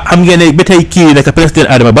xam ngeen ne ba tey kii naka président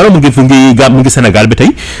Adama Barrow mu ngi Sénégal ba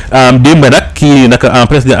tey démb nag kii naka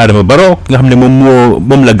président Adama Barrow nga xam ne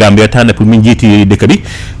moom la Gambia tànn pour mu njiiti dëkk bi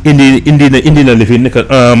indi na li fi nekk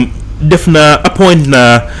def na appoint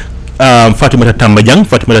na Fatimata Tamba Jang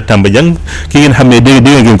ki ngeen xam ne dégg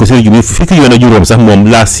ngeen ko si rajo bi fekk yoon a juróom sax moom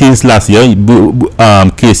last year bu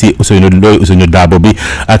kii si Ousseynou Dabo bi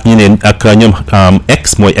ak ñeneen ak ñoom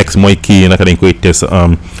ex mooy kii naka dañ koy tees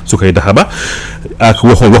su koy daxaba ak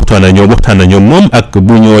waxtaan na ñoom moom ak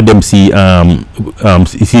bu ñoo dem si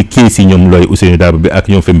kii si ñoom looy Ousseynou Dabo bi ak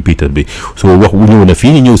ñoom Femi Peter bi so wax ñëw na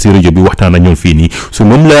fii ñëw si rajo bi waxtaan na ñoom fii nii so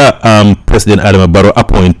moom la président Adama Barrow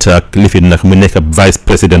appoint ak lifin nag mu nekk vice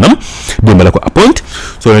président am démb la ko appoint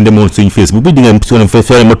soo leen demoon suñ Facebook bi di ngeen soo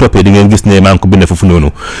leen ma toppee di ngeen gis ne maa ngi ko bind foofu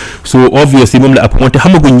noonu so obviously moom la appoint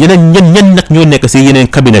xamaguñ ñeneen nag ñoo nekk si yeneen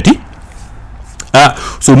cabinet yi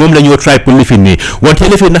so moom la ñoo try pour lifin nii wante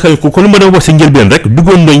lifin naka ko lu ma doon wax si njëlbeen rek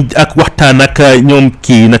duggoon nañ ak waxtaan ak ñoom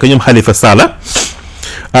Halifa Sallah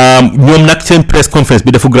ñoom nag seen press conference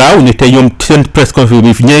bi dafa graaw ne te ñoom seen press conference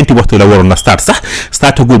bi fi ñeenti waxtu la waroon na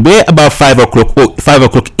startagul ba about 5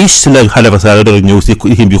 o'clock ish la Halifa Sallah doon ñëw si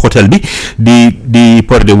bi hôtel bi di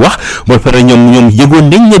por di wax moo pare ñoom yëgoon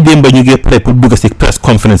nañ ne démb ñu ngi prêt pour dugg si press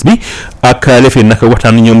conference bi ak lefee naka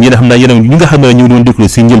waxtaan ñoom yéen xam naa yéen ñi nga xam ne ñu doon déglu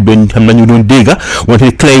si njëlbeen xam naa ñu doon dégga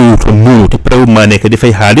wante clé wutoon noonu te prévoir nekk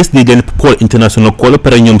dafay xaalis di leen call international call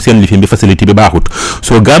pare ñoom seen lifin bi facilité bi baaxut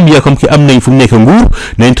so Gambia comme que am nañ fu mu nekk nguur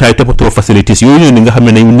nañ try toppatoo facilities yooyu noonu nga xam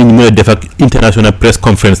ne nañ nit ñi mën a def ak international press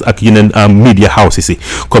conference ak yeneen media houses yi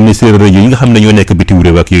comme ni seen rajo yi nga xam ne ñoo nekk bitim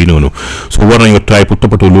réew ak yooyu noonu so war nañoo try pour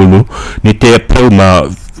toppatoo loolu ni te prévoir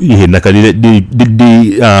naka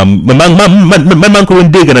man maa ngi ko doon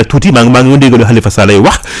dégg nag tuuti maa ngi doon dégg lu Halifa Sallah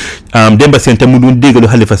wax Demba Sène tam mu doon dégg lu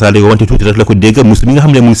Halifa Sallah wante tuuti rek la ko dégg muslim yi nga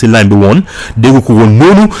xam ne mu ngi si line bi woon dégg ko woon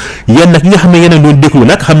noonu yéen nag ñi nga xam ne yéen a doon déglu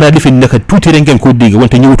nag xam naa defe naka tuuti rek ngeen koo dégg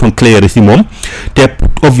wante ñëwutoon clair si moom te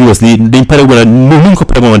obviously dañ pare wala nuñ ko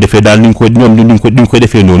pare moom defee daal nuñ ko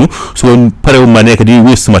defee noonu soo pare ma nekk di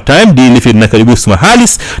waste suma time di lifin naka di waste suma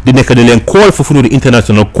xaalis di nekk di leen call foofu noonu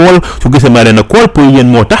international call su gisee maa leen a call pour yéen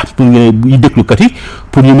moo tax pour ñu déglukat yi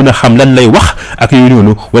pour ñu mën a xam lan lay wax ak yooyu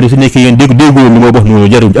noonu wala su nekkee yéen déggoo lu ma wax noonu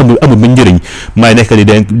jarul amul benn njëriñ maay nekk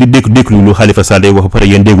di déglu lu Halifa Sallah wax pare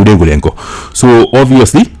yéen déggu leen ko so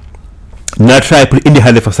obviously naa try pour indi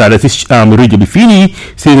Halifa Sallah si rajo bi fii nii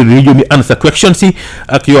si rajo bi answer question si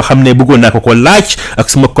ak yoo xam ne bëggoon naa ko laaj ak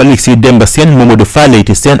suma collègue si Demba Sène Mamadou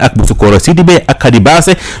Falayti Sène ak Busukoro Sidibé ak Kadi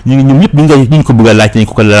Basse ñoom ñëpp ñu ko bëgg a laaj nañ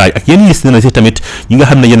ko laaj ak yéen gis na si tamit ñi nga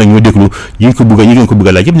xam ne yéen a ñoo déglu yi ko bëgg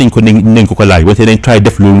a laaj yëpp nañ ko laaj wante dañ try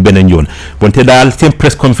def loolu beneen yoon wante daal seen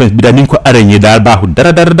press conference bi daal ni ñu ko arrangé daal baaxul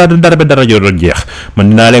dara jot jeex man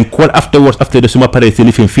dinaa leen call after de suma paree si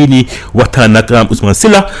lifin fii nii waxtaan ak Ousmane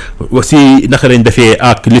Silla naka lañ defee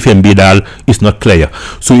ak lifin bi daal is not clear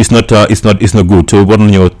so is not good so war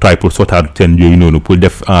nañoo try pour sotaat seen yooyu noonu pour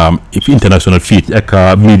def international feed ak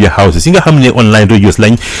media houses yi nga xam ne online radios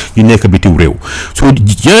lañ ñu nekk bitim réew so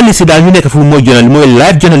journaliste yi daal ñu nekk foofu mooy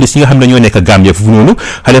live journaliste yi nga xam ne ñoo nekk Gambia foofu noonu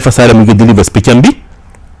Halifa Sallah mu ngi deliver speech am bi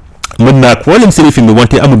mën naa koo leen si lifin bi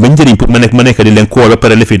wante amul ba njëriñ pour ma nekk di leen koo ba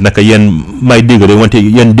pare lifin naka yéen may dégg de wante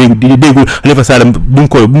yéen déggul Halifa Sallah bu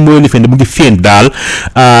mooy lifin bu ngi féen daal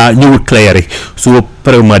ñëwul clair yi su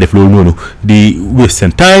pare maa def loolu noonu di waste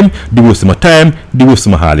seen time di waste sama time di waste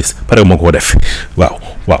sama xaalis pare ma koo def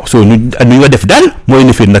waaw so ñu nga def daal mooy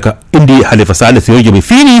lifin naka indi Halifa Sallah si rajo bi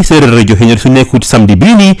fii nii séeréer rajo xëy na su nekkul samedi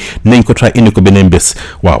bii nii nañ ko try indi ko beneen bés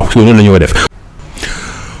waaw so noonu la ñu def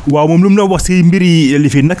waaw moom lu mu doon wax si mbiri li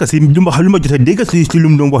fi naka si lu ma jot a dégg si lu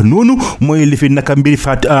mu doon wax noonu mooy li fi naka mbiri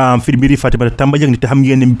Fatimata Tamba Jang te xam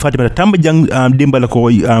ngeen ne Fatimata Tamba Jang démb la ko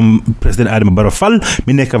président Adama Barrow fal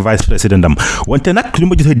mi nekk vice président am wante nag lu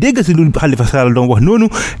ma jot a dégg si lu Halifa Sallah doon wax noonu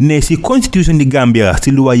ne si constitution di Gambia si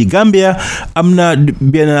loi yi Gambia am na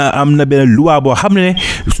benn loi boo xam ne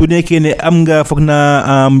su nekkee ne am nga foog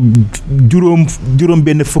naa juróom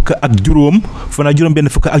benn fukk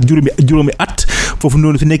ak juróomi at foofu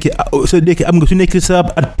noonu su nekkee sa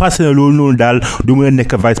at passé na loolu noonu daal du mën a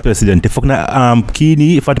nekk vice président te foog naa kii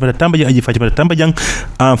nii Fatimata Tamba Jang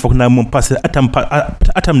foog naa moom passé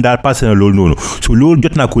atam daal passé na loolu noonu so loolu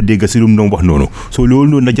jot naa ko dégg si lu mu doon wax noonu so loolu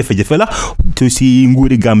noonu na jafe-jafe la te si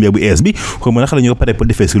nguuri Gambia bu ees bi xaw ma naka la ñu ko pare pour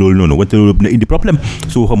defee si loolu noonu wante loolu na indi problème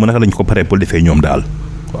so xaw ma naka la ñu ko pare pour defee ñoom daal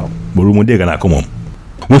waaw loolu moo dégg naa ko moom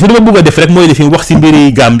su dama bëgg a def rek mooy li fi wax si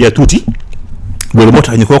mbiri Gambia tuuti loolu moo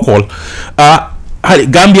tax ñu ko xool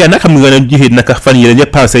Gambia nag xam nga ne jiit naka fan yi la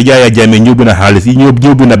passé Yaya Jammeh ñëbbu na xaalis yi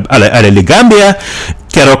ñëbbu na alali Gambia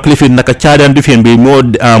keroog lifin naka Chadian lifin bi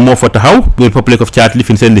moo fa taxaw Republic of Chad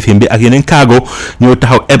lifin seen lifin bi ak yeneen cargo ñoo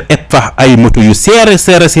taxaw eb fa ay moto yu seer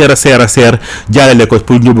jaalale ko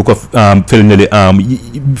pour ñóbbu ko fële na le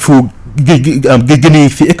fu Guinée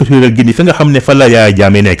fi équatorial Guinée fi nga xam ne fa la Yaya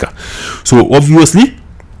Jammeh nekk so obviously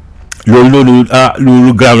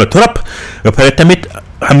loolu graaw na trop ba pare tamit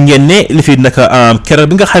xam ngeen ne lifin naka keroog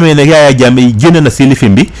bi nga xamee ne Yaya Jammeh génn na si lifin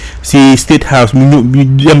bi si State House mu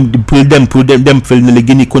dem fële na le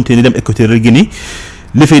Guinée continuer dem équatorial Guinée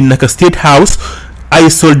lifin naka State House ay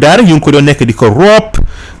soldats ñu ngi ko doon nekk di ko roop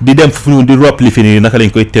di dem foofu noonu di roop lifin yi naka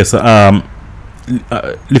lañ koy tees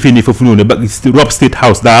lifin yi foofu noonu ba roop State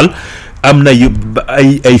House daal am na yu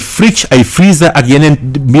ay fridge ay freezer ak yeneen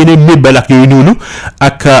mébal ak yooyu noonu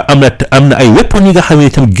ak am na ay weapon yi nga xam ne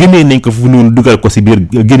itam génnee nañ ko foofu noonu dugal ko si biir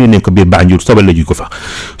génnee nañ ko biir Banjul sobal la ju ko fa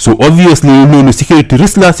so obviously noonu sécurité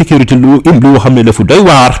risque la sécurité loo xam ne dafa doy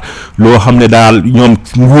waar loo xam ne daal ñoom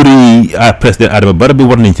nguuri président Adama Barrow bi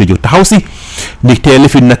war nañ si jóg taxaw si ni tee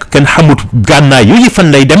lifin nag kenn xamut gànnaay yooyu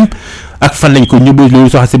fan lay dem ak fan lañ ko ñubbu loolu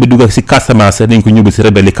soo xasee ba dugal si Casamance nañ ko ñubbu si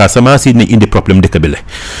rebelle Casamance yi nañ indi problème dëkk bi la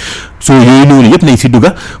so yooyu noonu yëpp nañ si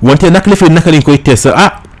dugga wante nag la fi naka lañ koy tees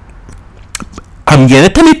am ngeen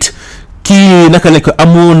tamit kii naka lañ ko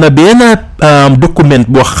amoon na benn document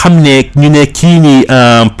boo xam ne ñu ne kii ni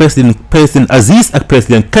président Aziz ak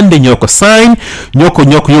président Kandeh ñoo ko sign ñoo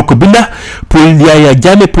ko binda pour Yaya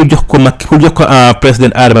Jammeh pour jox ko président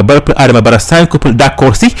Adama Barrow sign ko pour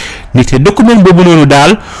d'accord si ni te document boobu noonu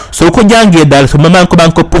daal soo ko jàngee daal su maa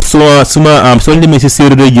ngi ko post suma soo demee si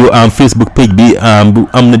Séeréer Radio Facebook page bi bu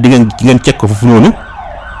am na di ngeen check ko foofu noonu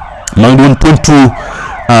maa ngi doon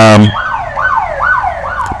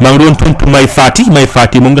tontu May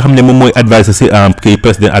Fati moom nga xam ne moom mooy advisor si kii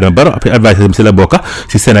président Adama Barrow après advisor si la bokka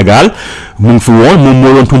si Sénégal mu ngi fi woon moom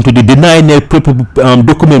moo doon tontu di deny ne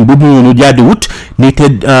document boobu noonu jaaduwut ni te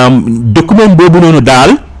document boobu noonu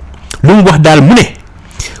daal lu mu wax daal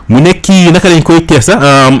mu ne kii naka lañ koy teesa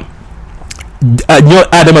ñoo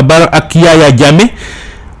Adama Barrow ak Yaya Jammeh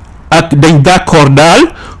ak dañ d'accord daal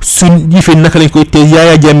suñ yifee naka lañ koy tees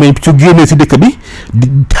Yaya Jammeh su génnee si dëkk bi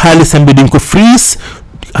xaalisam bi dañ ko freeze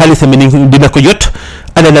xaalisam bi dina ko jot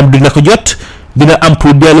alalam dina ko jot dina am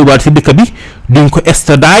pour delluwaat si dëkk bi duñ ko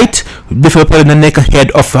extradite dafa pare na nekk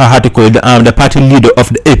head of the party leader of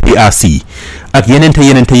the APRC ak yeneen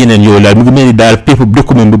yooyu daal mu ngi mel ni daal pépp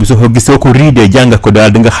document boobu soo ko riidee jàng ko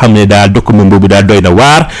daal di nga xam ne daal document boobu daal doy na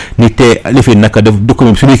waar ni te li fi naka def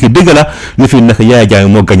document su nekkee dëgg la li fi naka Yaya Jammeh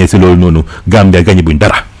moo gañe si loolu noonu Gambia gañe buñ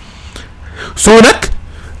dara soo nag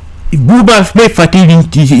buuba may fàtti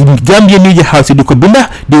Gambia Media House di ko binda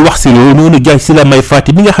di wax si loolu noonu si la may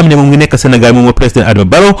fàtti bi nga xam ne moom ngi nekk Sénégal moom président Adama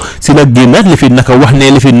Barrow si la génnaat li fi naka wax ne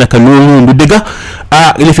li fi naka loolu noonu du dëgga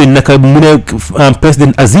li fi naka mu ne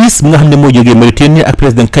président Aziz bi nga xam ne moo jógee Mauritanie ak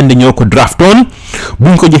président Kandeh ñoo ko draftoon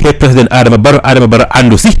buñ ko joxee président Adama Barrow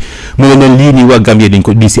àndu si mu ne leen lii nii waa Gambia dañ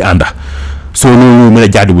ko di si ànda soo loolu mën a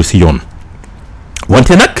jaaduwul si yoon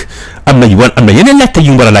wante nag am na yeneen laajte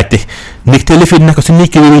yu mu war a laajte nekk te lifin naka su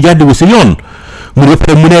nekkee loolu jàdduwu si yoon mu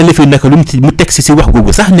ne lifin naka lu mu teg si wax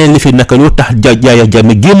googu sax ne lifin naka loolu tax Yaya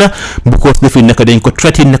Jammeh génn because lifin naka dañ ko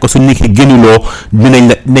traité naka su nekkee génnuloo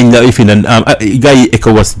nañ la lifin na gars yi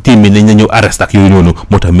ECOWAS team bi nañ la ñëw arrest ak yooyu noonu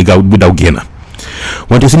moo tax bu daw génn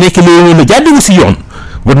wante su nekkee loolu noonu jàdduwu si yoon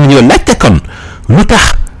war nañoo laajte kon lu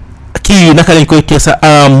tax kii naka lañ koy teesa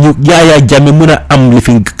ñu Yaya Jammeh mën a am li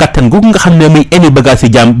fi kattan googu nga xam ne muy indi bagage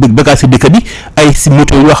si dëkk bi ay si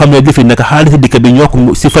moto yoo xam ne defi naka xaalis si dëkk bi ñoo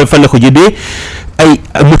ko si fan la ko jëndee ay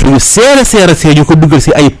moto yu seer ñu ko dugal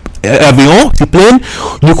si ay avion si plane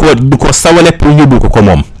ñu ko sawale pour yóbbu ko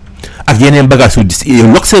moom ak yeneen bagage yu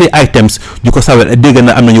luxury items ñu ko sawal dégg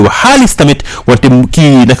na am nañu wax xaalis tamit wante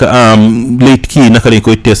kii naka lañ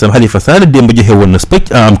koy teesam Halifa Sallah démb joxe woon na speech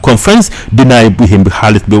conference dinaay bu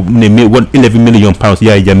xaalis bi ne 11 million pounds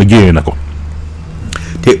Yaya Jammeh génne na ko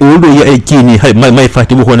te although kii nii may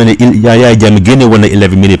fàtte waxoon na ne Yaya Jammeh génne woon na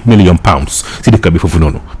 11 million pounds si dëkk bi foofu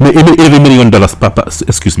noonu mais 11 million dollars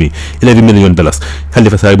excuse me 11 million dollars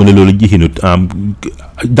Halifa Sallah mu ne loolu jiixinut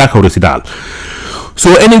d'accord si daal so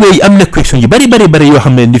anyway am na question yu bari yoo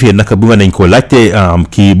xam ne difee naka bëggoon nañ koo laajte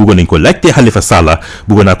Halifa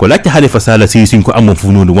Sallah si suñ ko amoon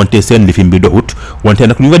foofu noonu wante seen lifin bi doxut wante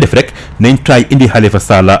nag lu nga def rek nañ try indi Halifa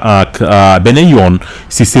Sallah ak beneen yoon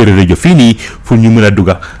si Séeréer Radio fii nii pour ñu mën a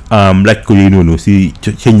dugga laaj ko yooyu noonu si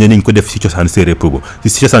xëy na nañ ko def si cosaan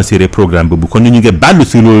séeréer programme boobu kon ñu ngi bàllu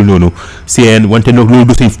si loolu noonu seen wante nag loolu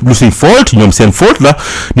du suñ fault ñoom seen fault la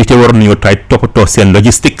nit te waroon nañoo try toppatoo seen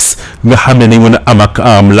logistics nga xam ne nañ mën a am ak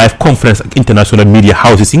live conference ak international media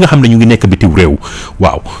houses yi nga xam ne ñu ngi nekk bitim réew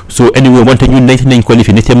waaw so anyway wante ñun nañ ko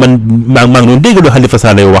lifi nit te man maa ngi doon dégg lu Halifa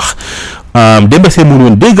Sallah wax Demba Sène mu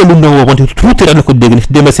noonu dégg lu mu doon wax wante tuuti rek la ko dégg nit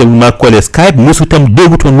Demba Sène maa koolee Skype mosu itam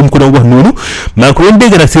déggutoon lu mu ko doon wax noonu maa ngi ko doon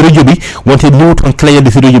dégg nag si rajo bi wante ñëwutoon clair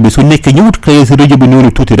si rajo bi su nekkee ñëwut clair si rajo bi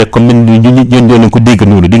noonu tuuti rek comme ñun doo leen ko dégg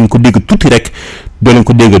noonu di ngeen ko dégg tuuti rek doo leen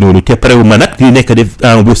ko dégg noonu te pare ma nag di nekk def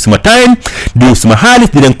wës suma time di wës suma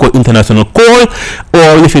xaalis di leen ko international call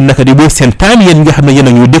o yëfi naka di wës seen time yéen nga xam ne yéen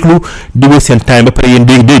a ñu déglu di wës seen time ba pare yéen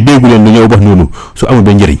déggu leen lu ñëw wax noonu su amul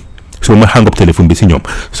ba njëriñ so ma hang up téléphone bi si ñoom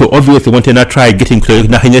so obviously wante naa try getting clear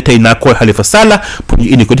ndax ñe tey naa call Halifa Sallah pour ñu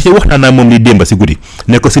indi ko di ci waxtaan naa moom li démba si guddi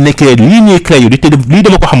ne ko si nekkee lii ñuy clear yu di te lii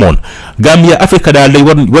dama ko xamoon Gambia Afrique daal day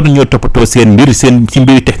war nañoo toppatoo seen mbir seen ci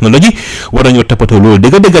mbiri technologie war nañoo toppatoo loolu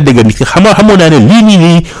dëgg nit ki xamoon naa ne lii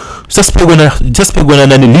nii suspect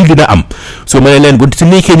naa ne lii dina am so ma ne leen bu si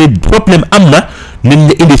nekkee ni problème am na nañ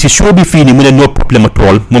la indi si show bi fii nii mu ne no problème at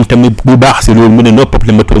all moom tamit bu baax si loolu mu ne no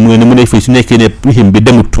problème at all mu ne fii su nekkee ne him bi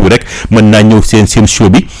demut tout rek mën naa ñëw seen show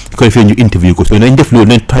bi ko defee ñu interview ko so nañ def loolu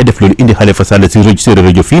nañ try def loolu indi Halifa Sallah si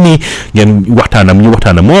rajo fii nii ngeen waxtaanam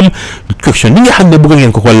moom question ni nga xam ne bëgg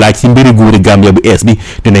ngeen ko laaj si mbiri nguuri Gambia bu ees bi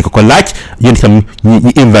dinañ ko laaj yéen itam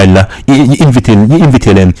ñu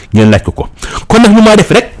invité leen ngeen laaj ko kon nag lu maa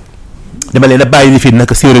def rek dama leen a bàyyi li fi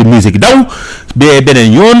naka séeréer musique daw ba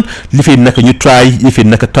beneen yoon li fi naka ñu try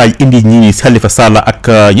indi ñi Halifa Sallah ak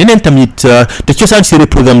yeneen tamit te cosaan séeréer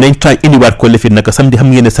programme nañ try indi waat ko li fi naka samedi xam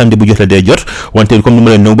ngeen ne samedi bu jot la day jot wante comme ni ma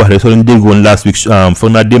leen doon wax rek soo leen dégg woon last week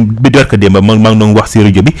foog naa bi dorka démb maa ngi doon wax si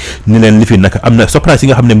rajo bi ni leen li fi naka am na surprise yi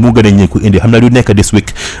nga xam ne moo gën a ñëw ko indi xam naa du nekk this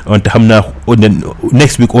week wante xam naa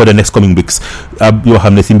next week or the next coming weeks yoo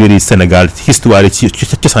xam ne si mbiri Sénégal histoire ci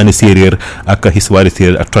cosaani séeréer ak histoire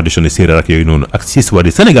séeréer ak tradition séeréer ak yooyu noonu ak histoire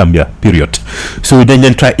Sénégambia période so dañ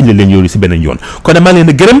leen try indi leen yooyu si beneen yoon kon maa leen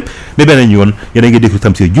a gërëm ba beneen yoon yéen a ngi déglu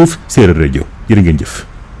Tamsir Diouf séeréer rajo jërë ngeen jëf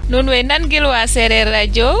nun way nan gilwa séeréer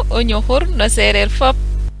rajo o ñoxur no séeréer fop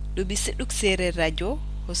du bi seɗuk séeréer rajo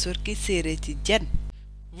o sorki séeréer ci jen.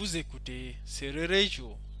 Vous écoutez Séeréer Radio,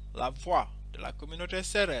 la voix de la communauté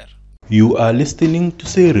sérère. You are listening to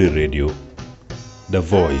Séeréer Radio, the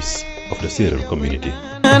voice of the Serer community.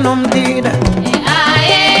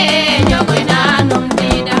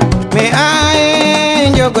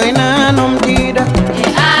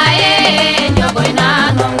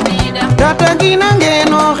 Tata gina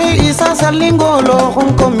ngeno he isa salingolo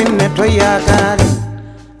hon ko minne to yakari